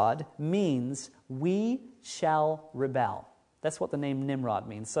Nimrod means we shall rebel. That's what the name Nimrod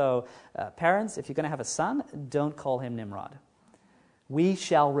means. So parents, if you're going to have a son, don't call him Nimrod. We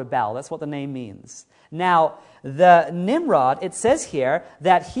shall rebel. That's what the name means. Now, the Nimrod, it says here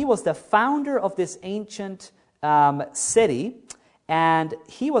that he was the founder of this ancient city, and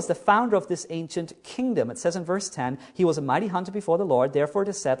he was the founder of this ancient kingdom. It says in verse 10, he was a mighty hunter before the Lord. Therefore it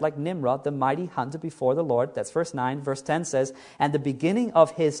is said, like Nimrod, the mighty hunter before the Lord. That's verse 9. Verse 10 says, and the beginning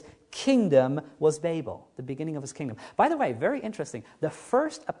of his kingdom was Babel. The beginning of his kingdom. By the way, very interesting. The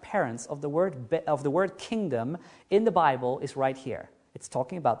first appearance of the word kingdom in the Bible is right here. It's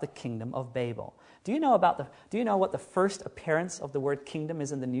talking about the kingdom of Babel. Do you know what the first appearance of the word kingdom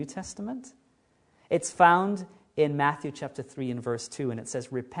is in the New Testament? It's found in Matthew chapter 3 and verse 2, and it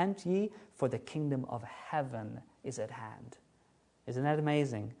says, repent ye, for the kingdom of heaven is at hand. Isn't that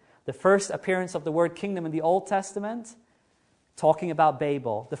amazing? The first appearance of the word kingdom in the Old Testament, talking about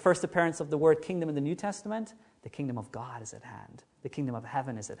Babel. The first appearance of the word kingdom in the New Testament, the kingdom of God is at hand. The kingdom of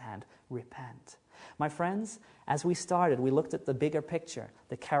heaven is at hand. Repent. My friends, as we started, we looked at the bigger picture,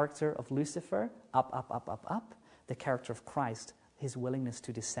 the character of Lucifer, up, up, up, up, up, the character of Christ, his willingness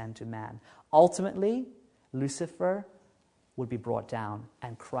to descend to man. Ultimately, Lucifer would be brought down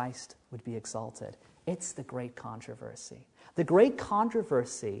and Christ would be exalted. It's the great controversy. The great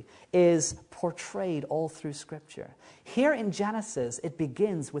controversy is portrayed all through Scripture. Here in Genesis, it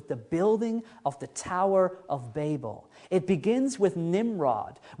begins with the building of the Tower of Babel. It begins with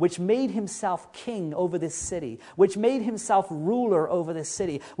Nimrod, which made himself king over this city, which made himself ruler over this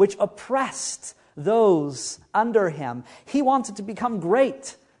city, which oppressed those under him. He wanted to become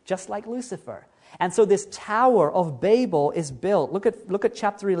great, just like Lucifer. And so this Tower of Babel is built. Look at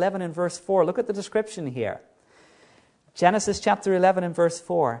chapter 11 and verse 4. Look at the description here. Genesis chapter 11 and verse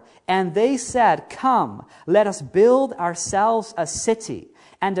 4. And they said, come, let us build ourselves a city,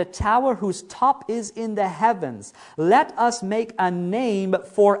 and a tower whose top is in the heavens. Let us make a name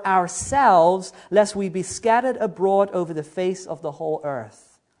for ourselves, lest we be scattered abroad over the face of the whole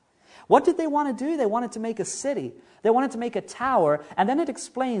earth. What did they want to do? They wanted to make a city. They wanted to make a tower, and then it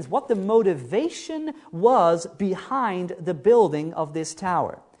explains what the motivation was behind the building of this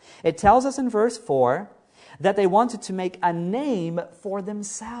tower. It tells us in verse 4 that they wanted to make a name for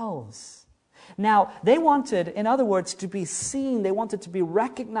themselves. Now, they wanted, in other words, to be seen. They wanted to be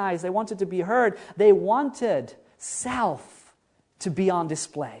recognized. They wanted to be heard. They wanted self to be on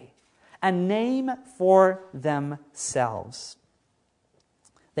display. A name for themselves.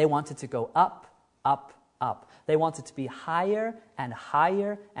 They wanted to go up, up, up. They wanted to be higher and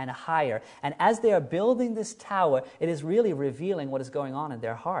higher and higher. And as they are building this tower, it is really revealing what is going on in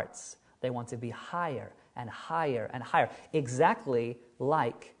their hearts. They want to be higher and higher and higher, exactly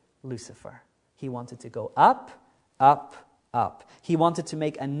like Lucifer. He wanted to go up, up, up. He wanted to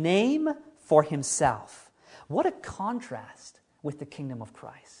make a name for himself. What a contrast with the kingdom of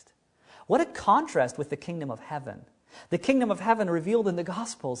Christ. What a contrast with the kingdom of heaven. The kingdom of heaven revealed in the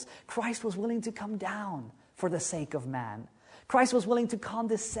Gospels. Christ was willing to come down for the sake of man. Christ was willing to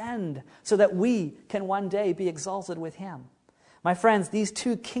condescend so that we can one day be exalted with him. My friends, these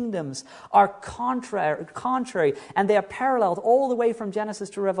two kingdoms are contrary, and they are paralleled all the way from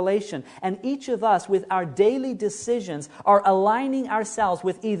Genesis to Revelation. And each of us, with our daily decisions, are aligning ourselves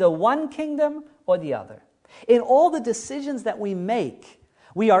with either one kingdom or the other. In all the decisions that we make,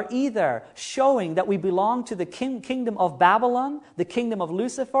 we are either showing that we belong to the kingdom of Babylon, the kingdom of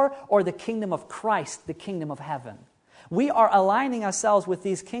Lucifer, or the kingdom of Christ, the kingdom of heaven. We are aligning ourselves with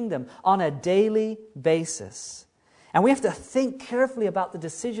these kingdoms on a daily basis. And we have to think carefully about the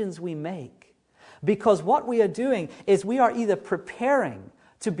decisions we make. Because what we are doing is we are either preparing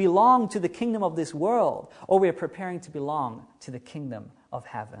to belong to the kingdom of this world, or we are preparing to belong to the kingdom of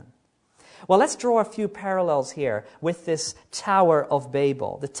heaven. Well, let's draw a few parallels here with this Tower of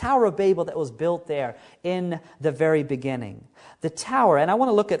Babel. The Tower of Babel that was built there in the very beginning. The tower, and I want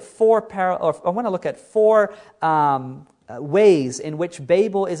to look at four ways in which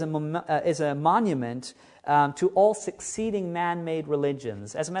Babel is a monument to all succeeding man-made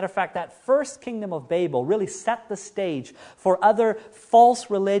religions. As a matter of fact, that first kingdom of Babel really set the stage for other false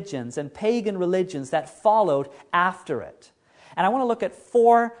religions and pagan religions that followed after it. And I want to look at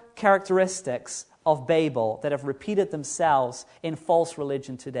 4 characteristics of Babel that have repeated themselves in false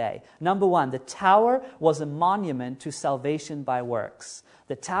religion today. Number 1, the tower was a monument to salvation by works.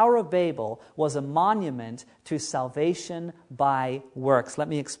 The Tower of Babel was a monument to salvation by works. Let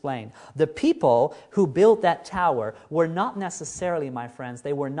me explain. The people who built that tower were not necessarily, my friends,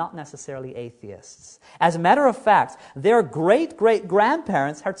 they were not necessarily atheists. As a matter of fact, their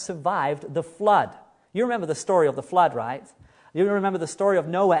great-great-grandparents had survived the flood. You remember the story of the flood, right? You remember the story of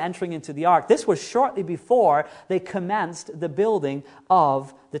Noah entering into the ark. This was shortly before they commenced the building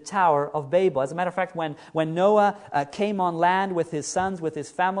of the Tower of Babel. As a matter of fact, when Noah came on land with his sons, with his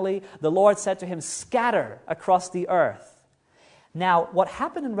family, the Lord said to him, "Scatter across the earth." Now, what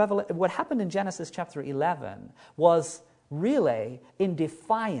happened in Genesis chapter 11 was really in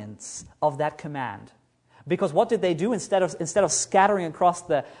defiance of that command. Because what did they do? Instead of scattering across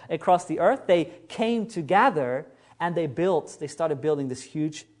the earth, they came together and they started building this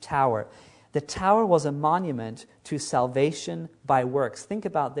huge tower. The tower was a monument to salvation by works. Think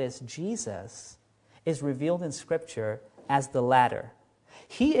about this. Jesus is revealed in Scripture as the ladder.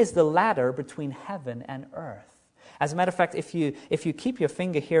 He is the ladder between heaven and earth. As a matter of fact, if you keep your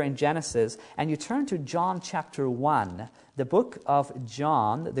finger here in Genesis and you turn to John chapter 1, the book of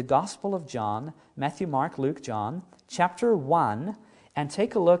John, the Gospel of John, Matthew, Mark, Luke, John, chapter 1, and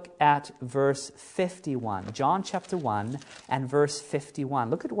take a look at verse 51. John chapter 1 and verse 51.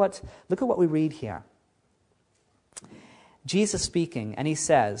 Look at what we read here. Jesus speaking, and he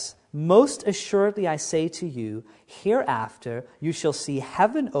says, "Most assuredly I say to you, hereafter you shall see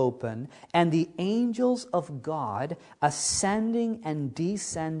heaven open and the angels of God ascending and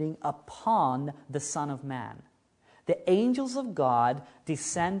descending upon the Son of Man." The angels of God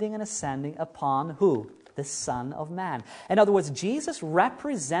descending and ascending upon who? The Son of Man. In other words, Jesus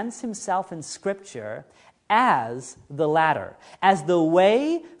represents himself in Scripture as the ladder, as the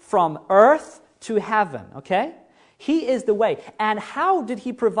way from earth to heaven, okay? He is the way. And how did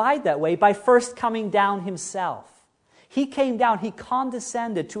he provide that way? By first coming down himself. He came down, he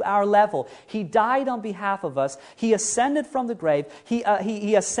condescended to our level. He died on behalf of us. He ascended from the grave.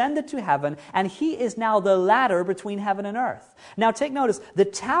 He ascended to heaven, and he is now the ladder between heaven and earth. Now take notice, the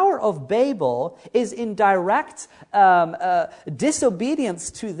Tower of Babel is in direct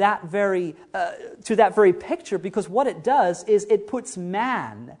disobedience to that very picture, because what it does is it puts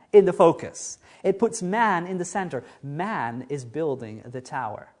man in the focus. It puts man in the center. Man is building the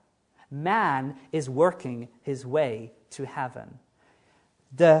tower. Man is working his way to heaven.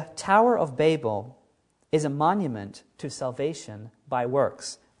 The Tower of Babel is a monument to salvation by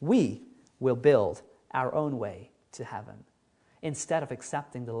works. We will build our own way to heaven instead of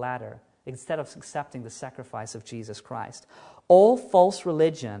accepting the ladder, instead of accepting the sacrifice of Jesus Christ. All false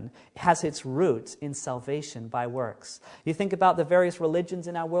religion has its roots in salvation by works. You think about the various religions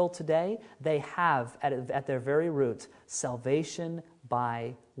in our world today, they have at their very root salvation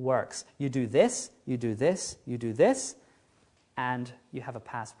by works. You do this, you do this, you do this, and you have a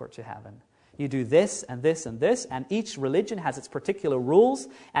passport to heaven. You do this and this and this, and each religion has its particular rules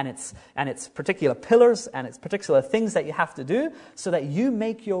and its particular pillars and its particular things that you have to do so that you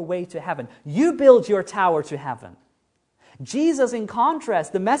make your way to heaven. You build your tower to heaven. Jesus, in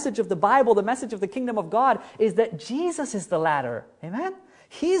contrast, the message of the Bible, the message of the kingdom of God, is that Jesus is the ladder. Amen?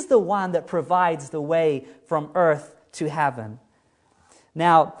 He's the one that provides the way from earth to heaven.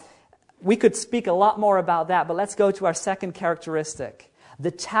 Now, we could speak a lot more about that, but let's go to our second characteristic.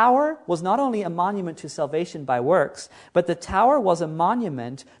 The tower was not only a monument to salvation by works, but the tower was a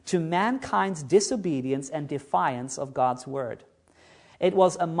monument to mankind's disobedience and defiance of God's word. It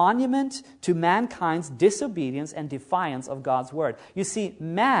was a monument to mankind's disobedience and defiance of God's word. You see,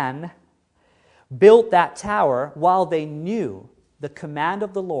 man built that tower while they knew the command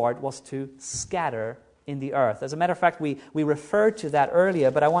of the Lord was to scatter in the earth. As a matter of fact, we referred to that earlier,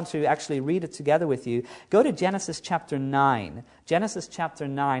 but I want to actually read it together with you. Go to Genesis chapter 9. Genesis chapter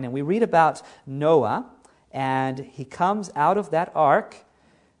 9, and we read about Noah, and he comes out of that ark.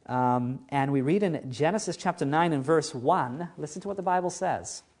 And we read in Genesis chapter 9 and verse 1, listen to what the Bible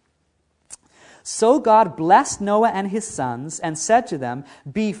says. So God blessed Noah and his sons and said to them,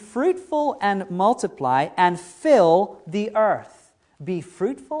 "Be fruitful and multiply and fill the earth." Be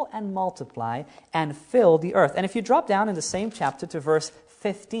fruitful and multiply and fill the earth. And if you drop down in the same chapter to verse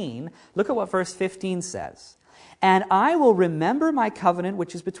 15, look at what verse 15 says. And I will remember my covenant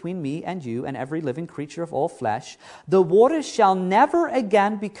which is between me and you and every living creature of all flesh. The waters shall never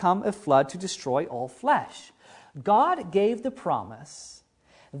again become a flood to destroy all flesh. God gave the promise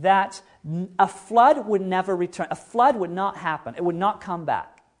that a flood would never return. A flood would not happen. It would not come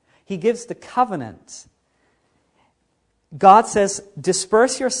back. He gives the covenant. God says,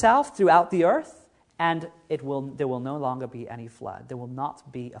 disperse yourself throughout the earth, and there will no longer be any flood. There will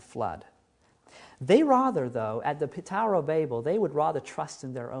not be a flood. They rather, though, at the Tower of Babel, they would rather trust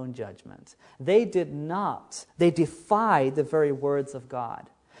in their own judgment. They did not. They defied the very words of God.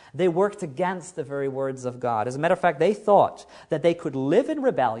 They worked against the very words of God. As a matter of fact, they thought that they could live in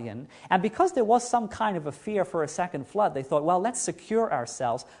rebellion, and because there was some kind of a fear for a second flood, they thought, well, let's secure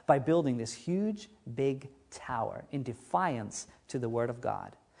ourselves by building this huge, big tower in defiance to the Word of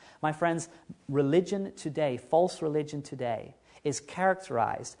God. My friends, religion today, false religion today, is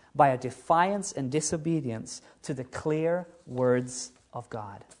characterized by a defiance and disobedience to the clear words of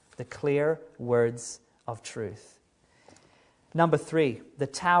God, the clear words of truth. Number 3, the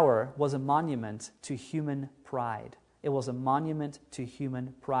tower was a monument to human pride. It was a monument to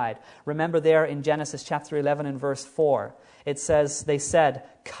human pride. Remember there in Genesis chapter 11 and verse 4, it says, they said,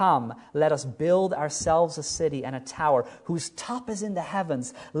 come, let us build ourselves a city and a tower whose top is in the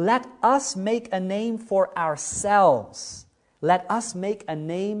heavens. Let us make a name for ourselves. Let us make a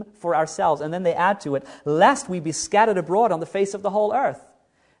name for ourselves. And then they add to it, lest we be scattered abroad on the face of the whole earth.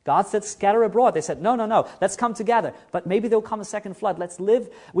 God said, scatter abroad. They said, no, let's come together. But maybe there'll come a second flood. Let's live.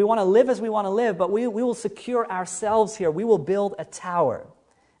 We want to live as we want to live, but we will secure ourselves here. We will build a tower.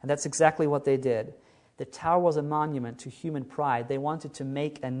 And that's exactly what they did. The tower was a monument to human pride. They wanted to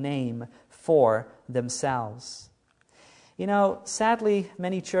make a name for themselves. You know, sadly,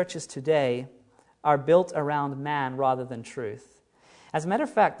 many churches today are built around man rather than truth. As a matter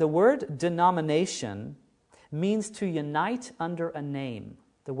of fact, the word denomination means to unite under a name.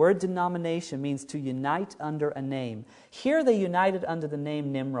 The word denomination means to unite under a name. Here they united under the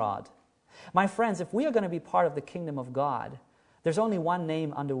name Nimrod. My friends, if we are going to be part of the kingdom of God, there's only one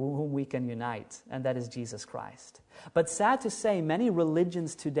name under whom we can unite, and that is Jesus Christ. But sad to say, many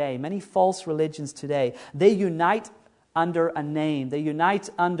religions today, many false religions today, they unite under a name. They unite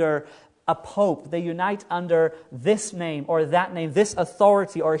under a pope. They unite under this name or that name, this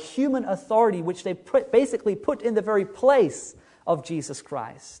authority or human authority, which they basically put in the very place of Jesus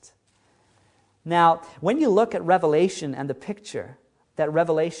Christ. Now, when you look at Revelation and the picture that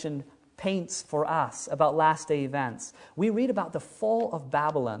Revelation paints for us about last day events, we read about the fall of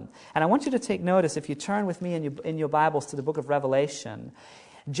Babylon. And I want you to take notice, if you turn with me in your Bibles to the book of Revelation,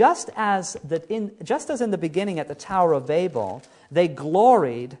 just as in the beginning at the Tower of Babel, they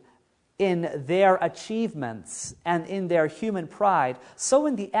gloried in their achievements and in their human pride, so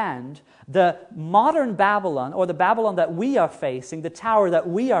in the end, the modern Babylon, or the Babylon that we are facing, the tower that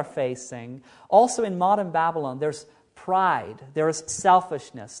we are facing, also in modern Babylon, there's pride, there is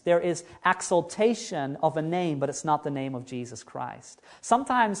selfishness, there is exaltation of a name, but it's not the name of Jesus Christ.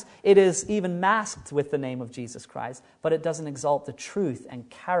 Sometimes it is even masked with the name of Jesus Christ, but it doesn't exalt the truth and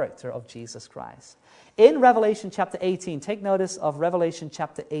character of Jesus Christ. In Revelation chapter 18, take notice of Revelation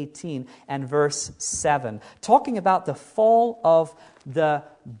chapter 18 and verse 7, talking about the fall of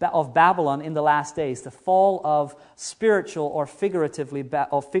Babylon in the last days, the fall of spiritual or figurative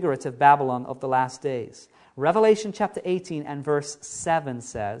Babylon of the last days. Revelation chapter 18 and verse 7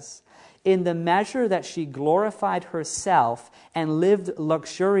 says, in the measure that she glorified herself and lived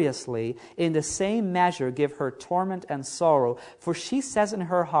luxuriously, in the same measure give her torment and sorrow. For she says in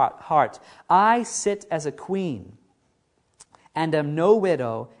her heart, I sit as a queen, and am no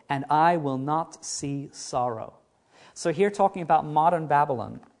widow, and I will not see sorrow. So here talking about modern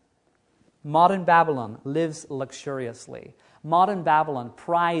Babylon. Modern Babylon lives luxuriously. Modern Babylon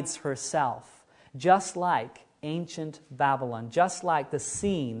prides herself, just like ancient Babylon, just like the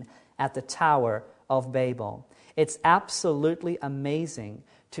scene at the Tower of Babel. It's absolutely amazing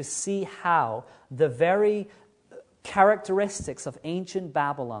to see how the very characteristics of ancient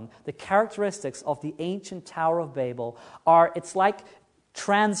Babylon, the characteristics of the ancient Tower of Babel it's like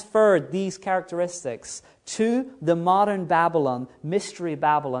transferred these characteristics to the modern Babylon, mystery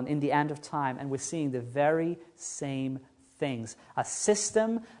Babylon in the end of time, and we're seeing the very same things. A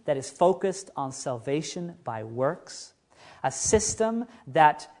system that is focused on salvation by works, a system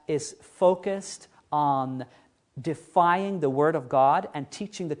that is focused on defying the Word of God and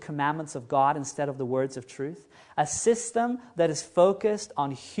teaching the commandments of God instead of the words of truth, a system that is focused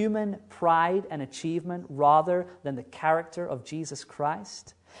on human pride and achievement rather than the character of Jesus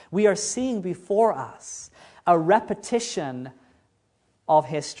Christ. We are seeing before us a repetition of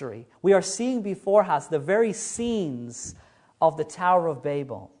history. We are seeing before us the very scenes of the Tower of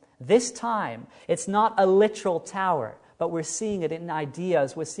Babel. This time, it's not a literal tower, but we're seeing it in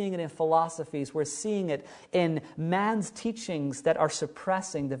ideas, we're seeing it in philosophies, we're seeing it in man's teachings that are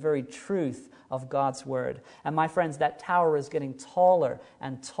suppressing the very truth of God's Word. And my friends, that tower is getting taller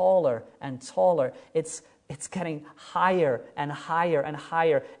and taller and taller. It's getting higher and higher and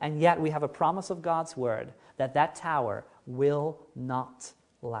higher, and yet we have a promise of God's Word that tower will not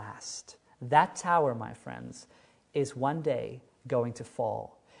last. That tower, my friends, is one day going to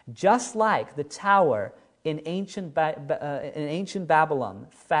fall. Just like the tower in ancient Babylon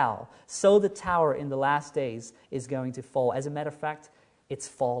fell, so the tower in the last days is going to fall. As a matter of fact, it's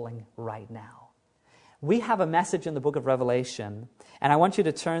falling right now. We have a message in the book of Revelation, and I want you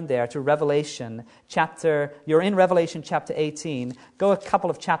to turn there to Revelation chapter, you're in Revelation chapter 18, go a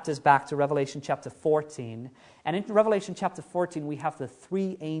couple of chapters back to Revelation chapter 14, and in Revelation chapter 14 we have the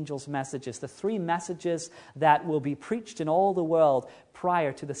three angels' messages, the three messages that will be preached in all the world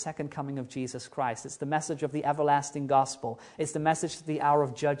prior to the second coming of Jesus Christ. It's the message of the everlasting gospel. It's the message that the hour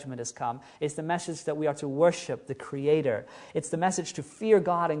of judgment has come. It's the message that we are to worship the Creator. It's the message to fear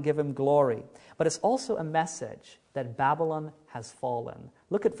God and give Him glory. But it's also a message that Babylon has fallen.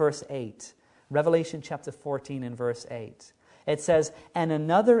 Look at verse 8. Revelation chapter 14 and verse 8. It says, "And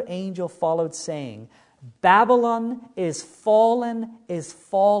another angel followed, saying, Babylon is fallen,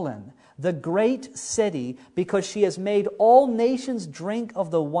 the great city, because she has made all nations drink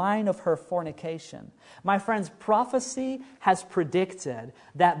of the wine of her fornication." My friends, prophecy has predicted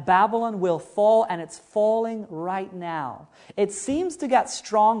that Babylon will fall, and it's falling right now. It seems to get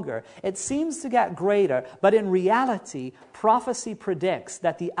stronger, it seems to get greater, but in reality, prophecy predicts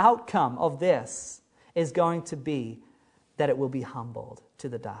that the outcome of this is going to be that it will be humbled to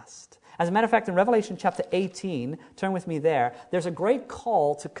the dust. As a matter of fact, in Revelation chapter 18, turn with me there, there's a great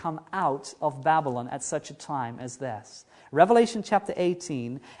call to come out of Babylon at such a time as this. Revelation chapter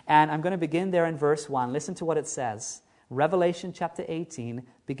 18, and I'm going to begin there in verse 1. Listen to what it says. Revelation chapter 18,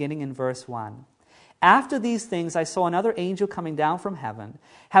 beginning in verse 1. "After these things I saw another angel coming down from heaven,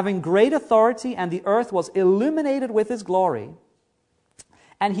 having great authority, and the earth was illuminated with his glory.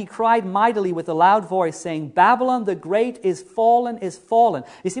 And he cried mightily with a loud voice, saying, Babylon the great is fallen, is fallen."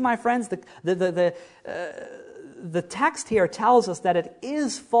 You see, my friends, the text here tells us that it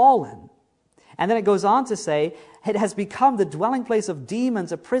is fallen. And then it goes on to say, "It has become the dwelling place of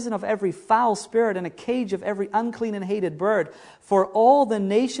demons, a prison of every foul spirit, and a cage of every unclean and hated bird. For all the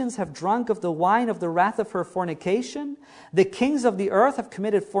nations have drunk of the wine of the wrath of her fornication. The kings of the earth have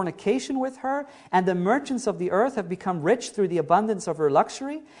committed fornication with her, and the merchants of the earth have become rich through the abundance of her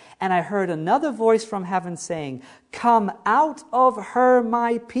luxury. And I heard another voice from heaven saying, Come out of her,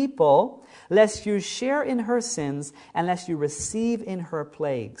 my people, lest you share in her sins, and lest you receive in her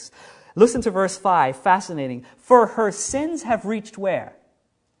plagues." Listen to verse 5, fascinating. "For her sins have reached where?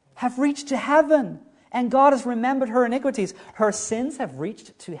 Have reached to heaven, and God has remembered her iniquities." Her sins have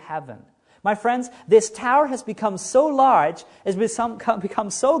reached to heaven. My friends, this tower has become so large, has become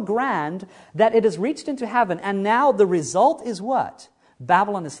so grand, that it has reached into heaven, and now the result is what?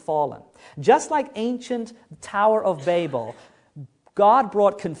 Babylon is fallen. Just like ancient Tower of Babel, God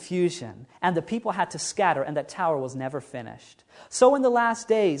brought confusion, and the people had to scatter, and that tower was never finished. So in the last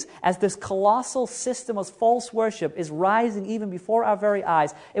days, as this colossal system of false worship is rising even before our very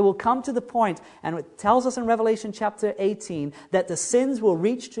eyes, it will come to the point, and it tells us in Revelation chapter 18, that the sins will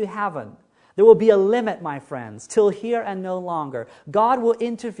reach to heaven. There will be a limit, my friends, till here and no longer. God will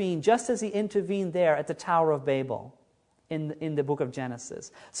intervene just as He intervened there at the Tower of Babel in the book of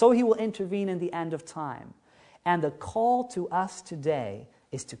Genesis. So He will intervene in the end of time. And the call to us today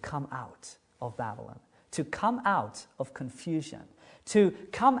is to come out of Babylon, to come out of confusion, to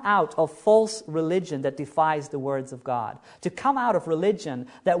come out of false religion that defies the words of God, to come out of religion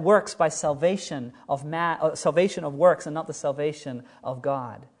that works by salvation of works and not the salvation of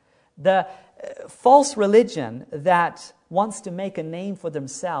God. The false religion that wants to make a name for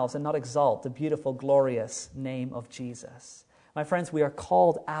themselves and not exalt the beautiful, glorious name of Jesus. My friends, we are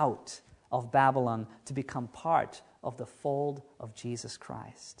called out of Babylon to become part of the fold of Jesus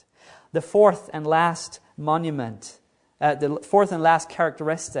Christ. The fourth and last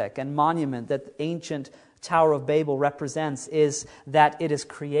characteristic and monument that the ancient Tower of Babel represents is that it is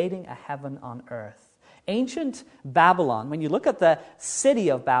creating a heaven on earth. Ancient Babylon, when you look at the city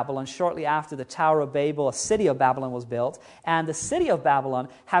of Babylon, shortly after the Tower of Babel, a city of Babylon was built, and the city of Babylon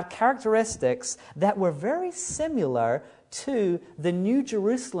had characteristics that were very similar to the New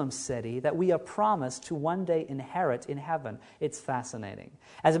Jerusalem city that we are promised to one day inherit in heaven. It's fascinating.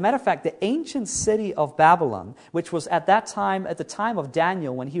 As a matter of fact, the ancient city of Babylon, which was at the time of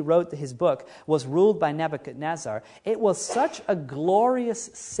Daniel when he wrote his book, was ruled by Nebuchadnezzar. It was such a glorious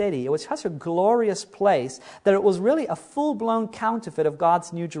city, it was such a glorious place, that it was really a full-blown counterfeit of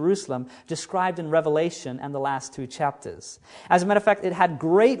God's New Jerusalem described in Revelation and the last 2 chapters. As a matter of fact, it had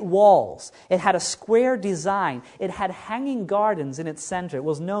great walls, it had a square design, it had hanging gardens in its center. It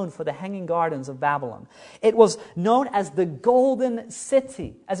was known for the hanging gardens of Babylon. It was known as the Golden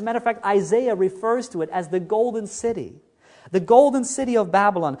City. As a matter of fact, Isaiah refers to it as the Golden City. The Golden City of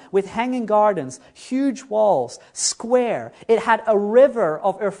Babylon with hanging gardens, huge walls, square. It had a river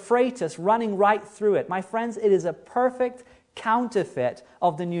of Euphrates running right through it. My friends, it is a perfect counterfeit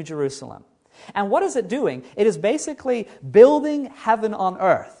of the New Jerusalem. And what is it doing? It is basically building heaven on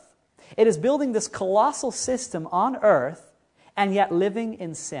earth. It is building this colossal system on earth and yet living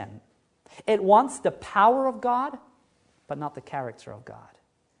in sin. It wants the power of God, but not the character of God.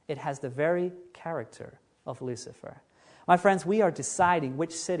 It has the very character of Lucifer. My friends, we are deciding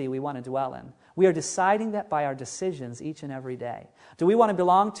which city we want to dwell in. We are deciding that by our decisions each and every day. Do we want to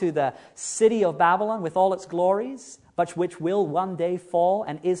belong to the city of Babylon with all its glories, but which will one day fall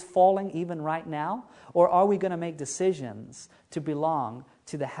and is falling even right now? Or are we going to make decisions to belong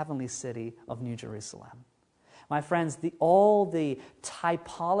to the heavenly city of New Jerusalem? My friends, all the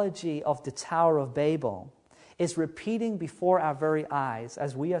typology of the Tower of Babel is repeating before our very eyes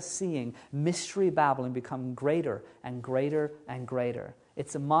as we are seeing Mystery Babylon become greater and greater and greater.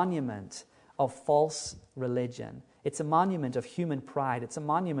 It's a monument of false religion. It's a monument of human pride. It's a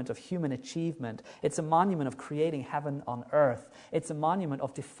monument of human achievement. It's a monument of creating heaven on earth. It's a monument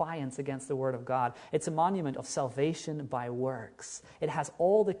of defiance against the Word of God. It's a monument of salvation by works. It has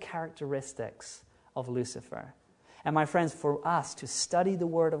all the characteristics of Lucifer. And my friends, for us to study the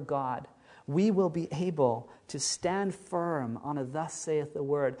Word of God, we will be able to stand firm on a thus saith the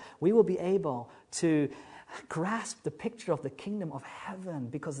word. We will be able to grasp the picture of the kingdom of heaven,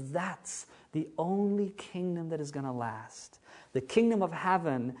 because that's the only kingdom that is going to last. The kingdom of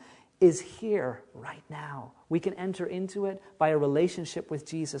heaven is here right now. We can enter into it by a relationship with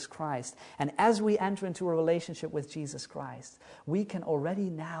Jesus Christ. And as we enter into a relationship with Jesus Christ, we can already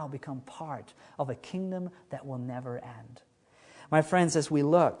now become part of a kingdom that will never end. My friends, as we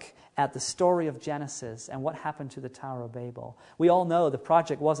look at the story of Genesis and what happened to the Tower of Babel, we all know the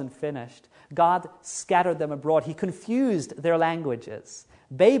project wasn't finished. God scattered them abroad. He confused their languages.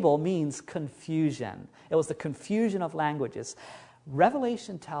 Babel means confusion. It was the confusion of languages.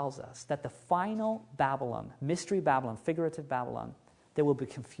 Revelation tells us that the final Babylon, mystery Babylon, figurative Babylon, there will be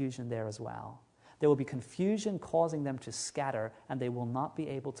confusion there as well. There will be confusion causing them to scatter, and they will not be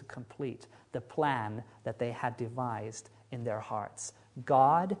able to complete the plan that they had devised in their hearts.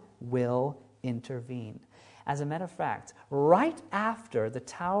 God will intervene. As a matter of fact, right after the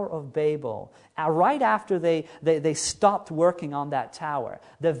Tower of Babel, right after they stopped working on that tower,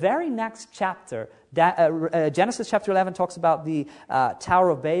 the very next chapter, Genesis chapter 11 talks about the Tower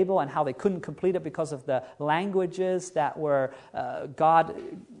of Babel and how they couldn't complete it because of the languages that were, God,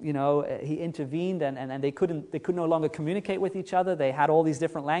 He intervened and they could no longer communicate with each other. They had all these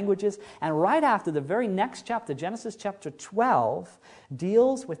different languages. And right after, the very next chapter, Genesis chapter 12,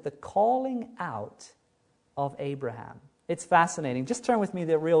 deals with the calling out of Abraham. It's fascinating. Just turn with me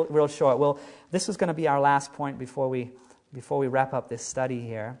there real short. Well, this is going to be our last point before we wrap up this study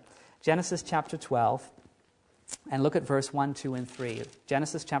here. Genesis chapter 12, and look at verse 1, 2, and 3.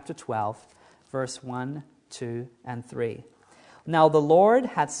 Genesis chapter 12, verse 1, 2, and 3. Now the Lord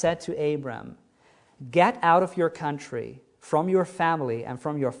had said to Abram, "Get out of your country, from your family, and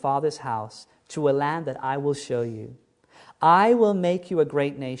from your father's house, to a land that I will show you. I will make you a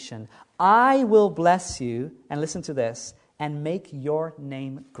great nation. I will bless you," and listen to this, "and make your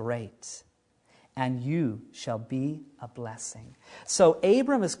name great, and you shall be a blessing." So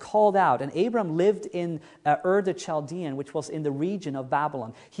Abram is called out, and Abram lived in Ur the Chaldean, which was in the region of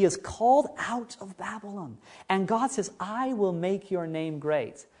Babylon. He is called out of Babylon, and God says, "I will make your name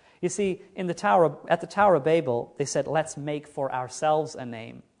great." You see, at the Tower of Babel, they said, "Let's make for ourselves a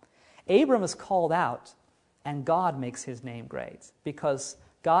name." Abram is called out, and God makes his name great, because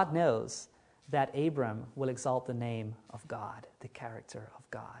God knows that Abram will exalt the name of God, the character of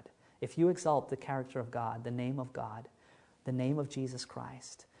God. If you exalt the character of God, the name of Jesus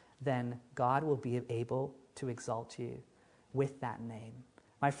Christ, then God will be able to exalt you with that name.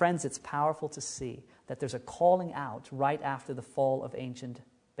 My friends, it's powerful to see that there's a calling out right after the fall of ancient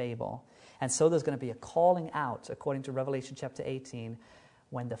Babel. And so there's going to be a calling out, according to Revelation chapter 18,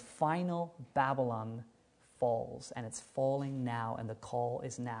 when the final Babylon falls, and it's falling now, and the call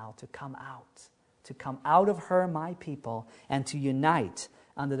is now to come out of her, my people, and to unite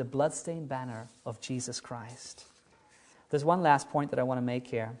under the bloodstained banner of Jesus Christ. There's one last point that I want to make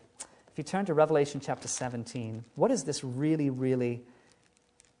here. If you turn to Revelation chapter 17, what is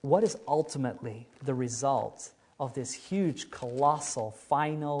ultimately the result of this huge, colossal,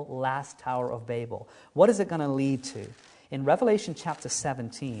 final, last Tower of Babel? What is it going to lead to? In Revelation chapter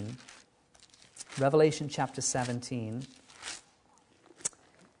 17,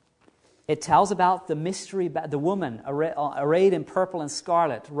 it tells about the mystery, the woman arrayed in purple and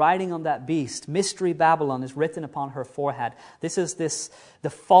scarlet, riding on that beast. Mystery Babylon is written upon her forehead. This is the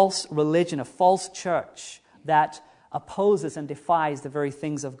false religion, a false church that opposes and defies the very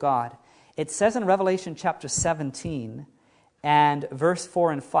things of God. It says in Revelation chapter 17 and verse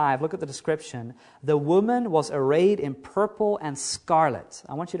 4 and 5, look at the description. The woman was arrayed in purple and scarlet.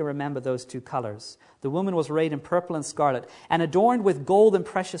 I want you to remember those two colors. The woman was arrayed in purple and scarlet, and adorned with gold and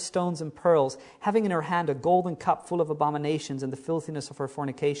precious stones and pearls, having in her hand a golden cup full of abominations and the filthiness of her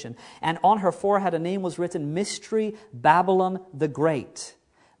fornication. And on her forehead a name was written, Mystery Babylon the Great,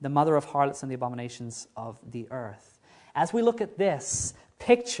 the mother of harlots and the abominations of the earth. As we look at this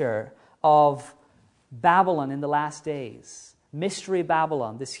picture of Babylon in the last days, Mystery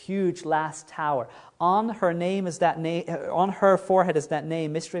Babylon, this huge last tower. On her name is that name. On her forehead is that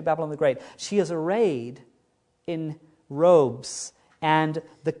name, Mystery Babylon the Great. She is arrayed in robes, and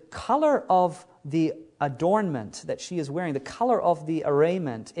the color of the adornment that she is wearing, the color of the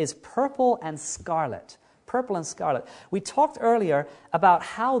arrayment, is purple and scarlet. Purple and scarlet. We talked earlier about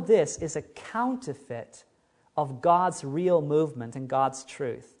how this is a counterfeit of God's real movement and God's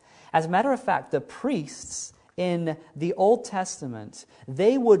truth. As a matter of fact, the priests in the Old Testament,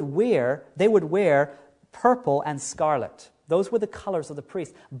 they would wear purple and scarlet. Those were the colors of the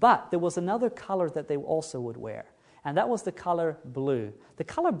priests. But there was another color that they also would wear, and that was the color blue. The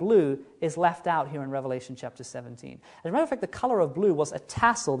color blue is left out here in Revelation chapter 17. As a matter of fact, the color of blue was a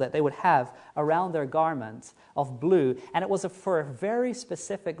tassel that they would have around their garment of blue, and it was for a very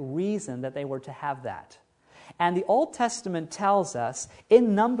specific reason that they were to have that. And the Old Testament tells us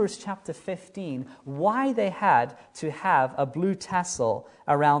in Numbers chapter 15 why they had to have a blue tassel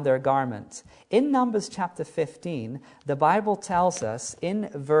around their garment. In Numbers chapter 15, the Bible tells us in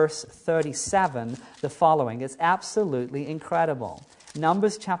verse 37 the following. It's absolutely incredible.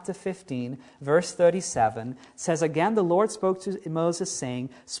 Numbers chapter 15, verse 37 says, Again the Lord spoke to Moses, saying,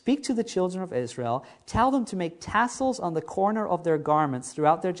 Speak to the children of Israel, tell them to make tassels on the corner of their garments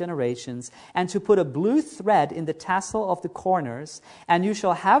throughout their generations, and to put a blue thread in the tassel of the corners, and you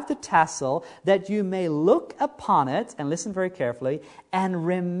shall have the tassel, that you may look upon it, and listen very carefully, and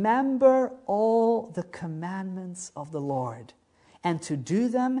remember all the commandments of the Lord, and to do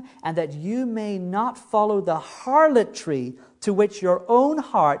them, and that you may not follow the harlotry to which your own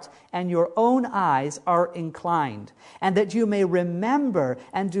heart and your own eyes are inclined, and that you may remember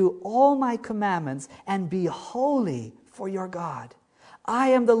and do all my commandments, and be holy for your God. I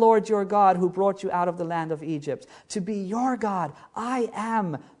am the Lord your God who brought you out of the land of Egypt to be your God. I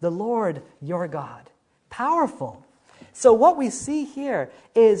am the Lord your God. Powerful. So what we see here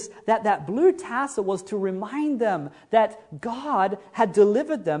is that blue tassel was to remind them that God had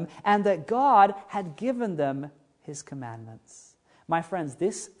delivered them and that God had given them His commandments. My friends,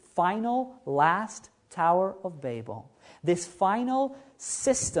 this final, last Tower of Babel, this final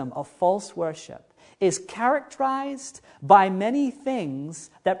system of false worship is characterized by many things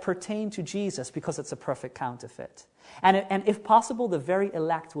that pertain to Jesus because it's a perfect counterfeit. And if possible, the very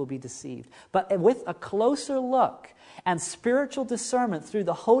elect will be deceived. But with a closer look and spiritual discernment through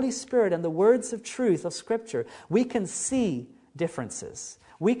the Holy Spirit and the words of truth of Scripture, we can see differences.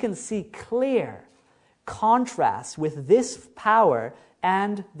 We can see clear contrast with this power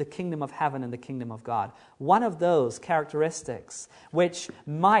and the kingdom of heaven and the kingdom of God. One of those characteristics which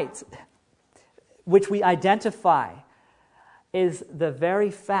we identify is the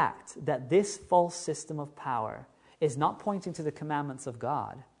very fact that this false system of power is not pointing to the commandments of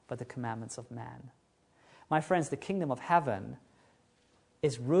God, but the commandments of man. My friends, the kingdom of heaven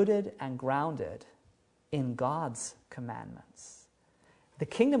is rooted and grounded in God's commandments. The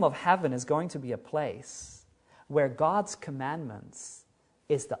kingdom of heaven is going to be a place where God's commandments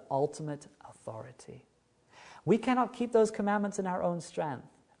is the ultimate authority. We cannot keep those commandments in our own strength,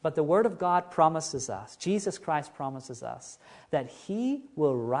 but the Word of God promises us, Jesus Christ promises us, that He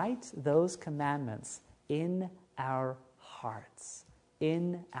will write those commandments in our hearts,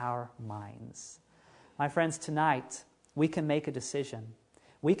 in our minds. My friends, tonight we can make a decision.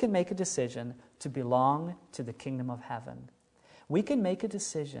 We can make a decision to belong to the kingdom of heaven. We can make a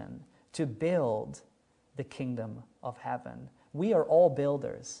decision to build the kingdom of heaven. We are all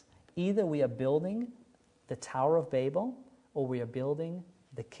builders. Either we are building the Tower of Babel or we are building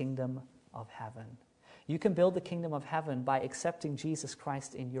the kingdom of heaven. You can build the kingdom of heaven by accepting Jesus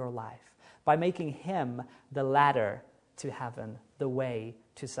Christ in your life, by making him the ladder to heaven, the way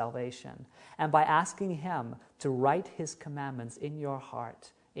to salvation, and by asking him to write his commandments in your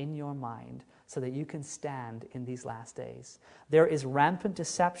heart, in your mind, so that you can stand in these last days. There is rampant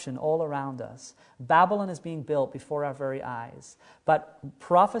deception all around us. Babylon is being built before our very eyes. But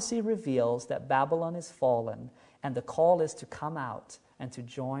prophecy reveals that Babylon is fallen, and the call is to come out and to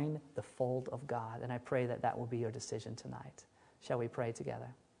join the fold of God. And I pray that that will be your decision tonight. Shall we pray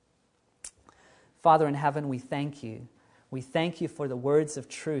together? Father in heaven, we thank you. We thank you for the words of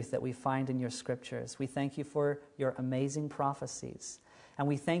truth that we find in your scriptures. We thank you for your amazing prophecies. And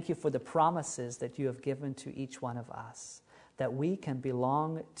we thank you for the promises that you have given to each one of us, that we can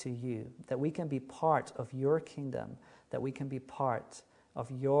belong to you, that we can be part of your kingdom, that we can be part of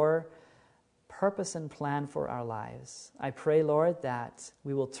your purpose and plan for our lives. I pray, Lord, that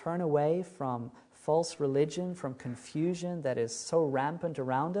we will turn away from false religion, from confusion that is so rampant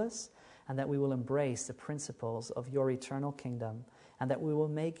around us, and that we will embrace the principles of your eternal kingdom, and that we will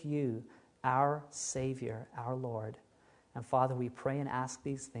make you our Savior, our Lord. And Father, we pray and ask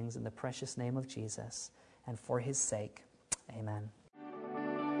these things in the precious name of Jesus, and for his sake. Amen.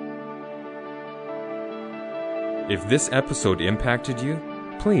 If this episode impacted you,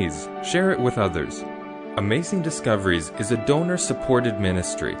 please share it with others. Amazing Discoveries is a donor-supported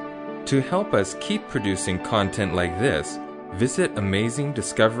ministry. To help us keep producing content like this, visit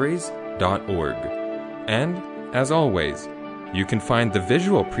amazingdiscoveries.org. And, as always, you can find the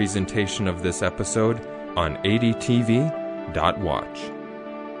visual presentation of this episode on adtv.watch.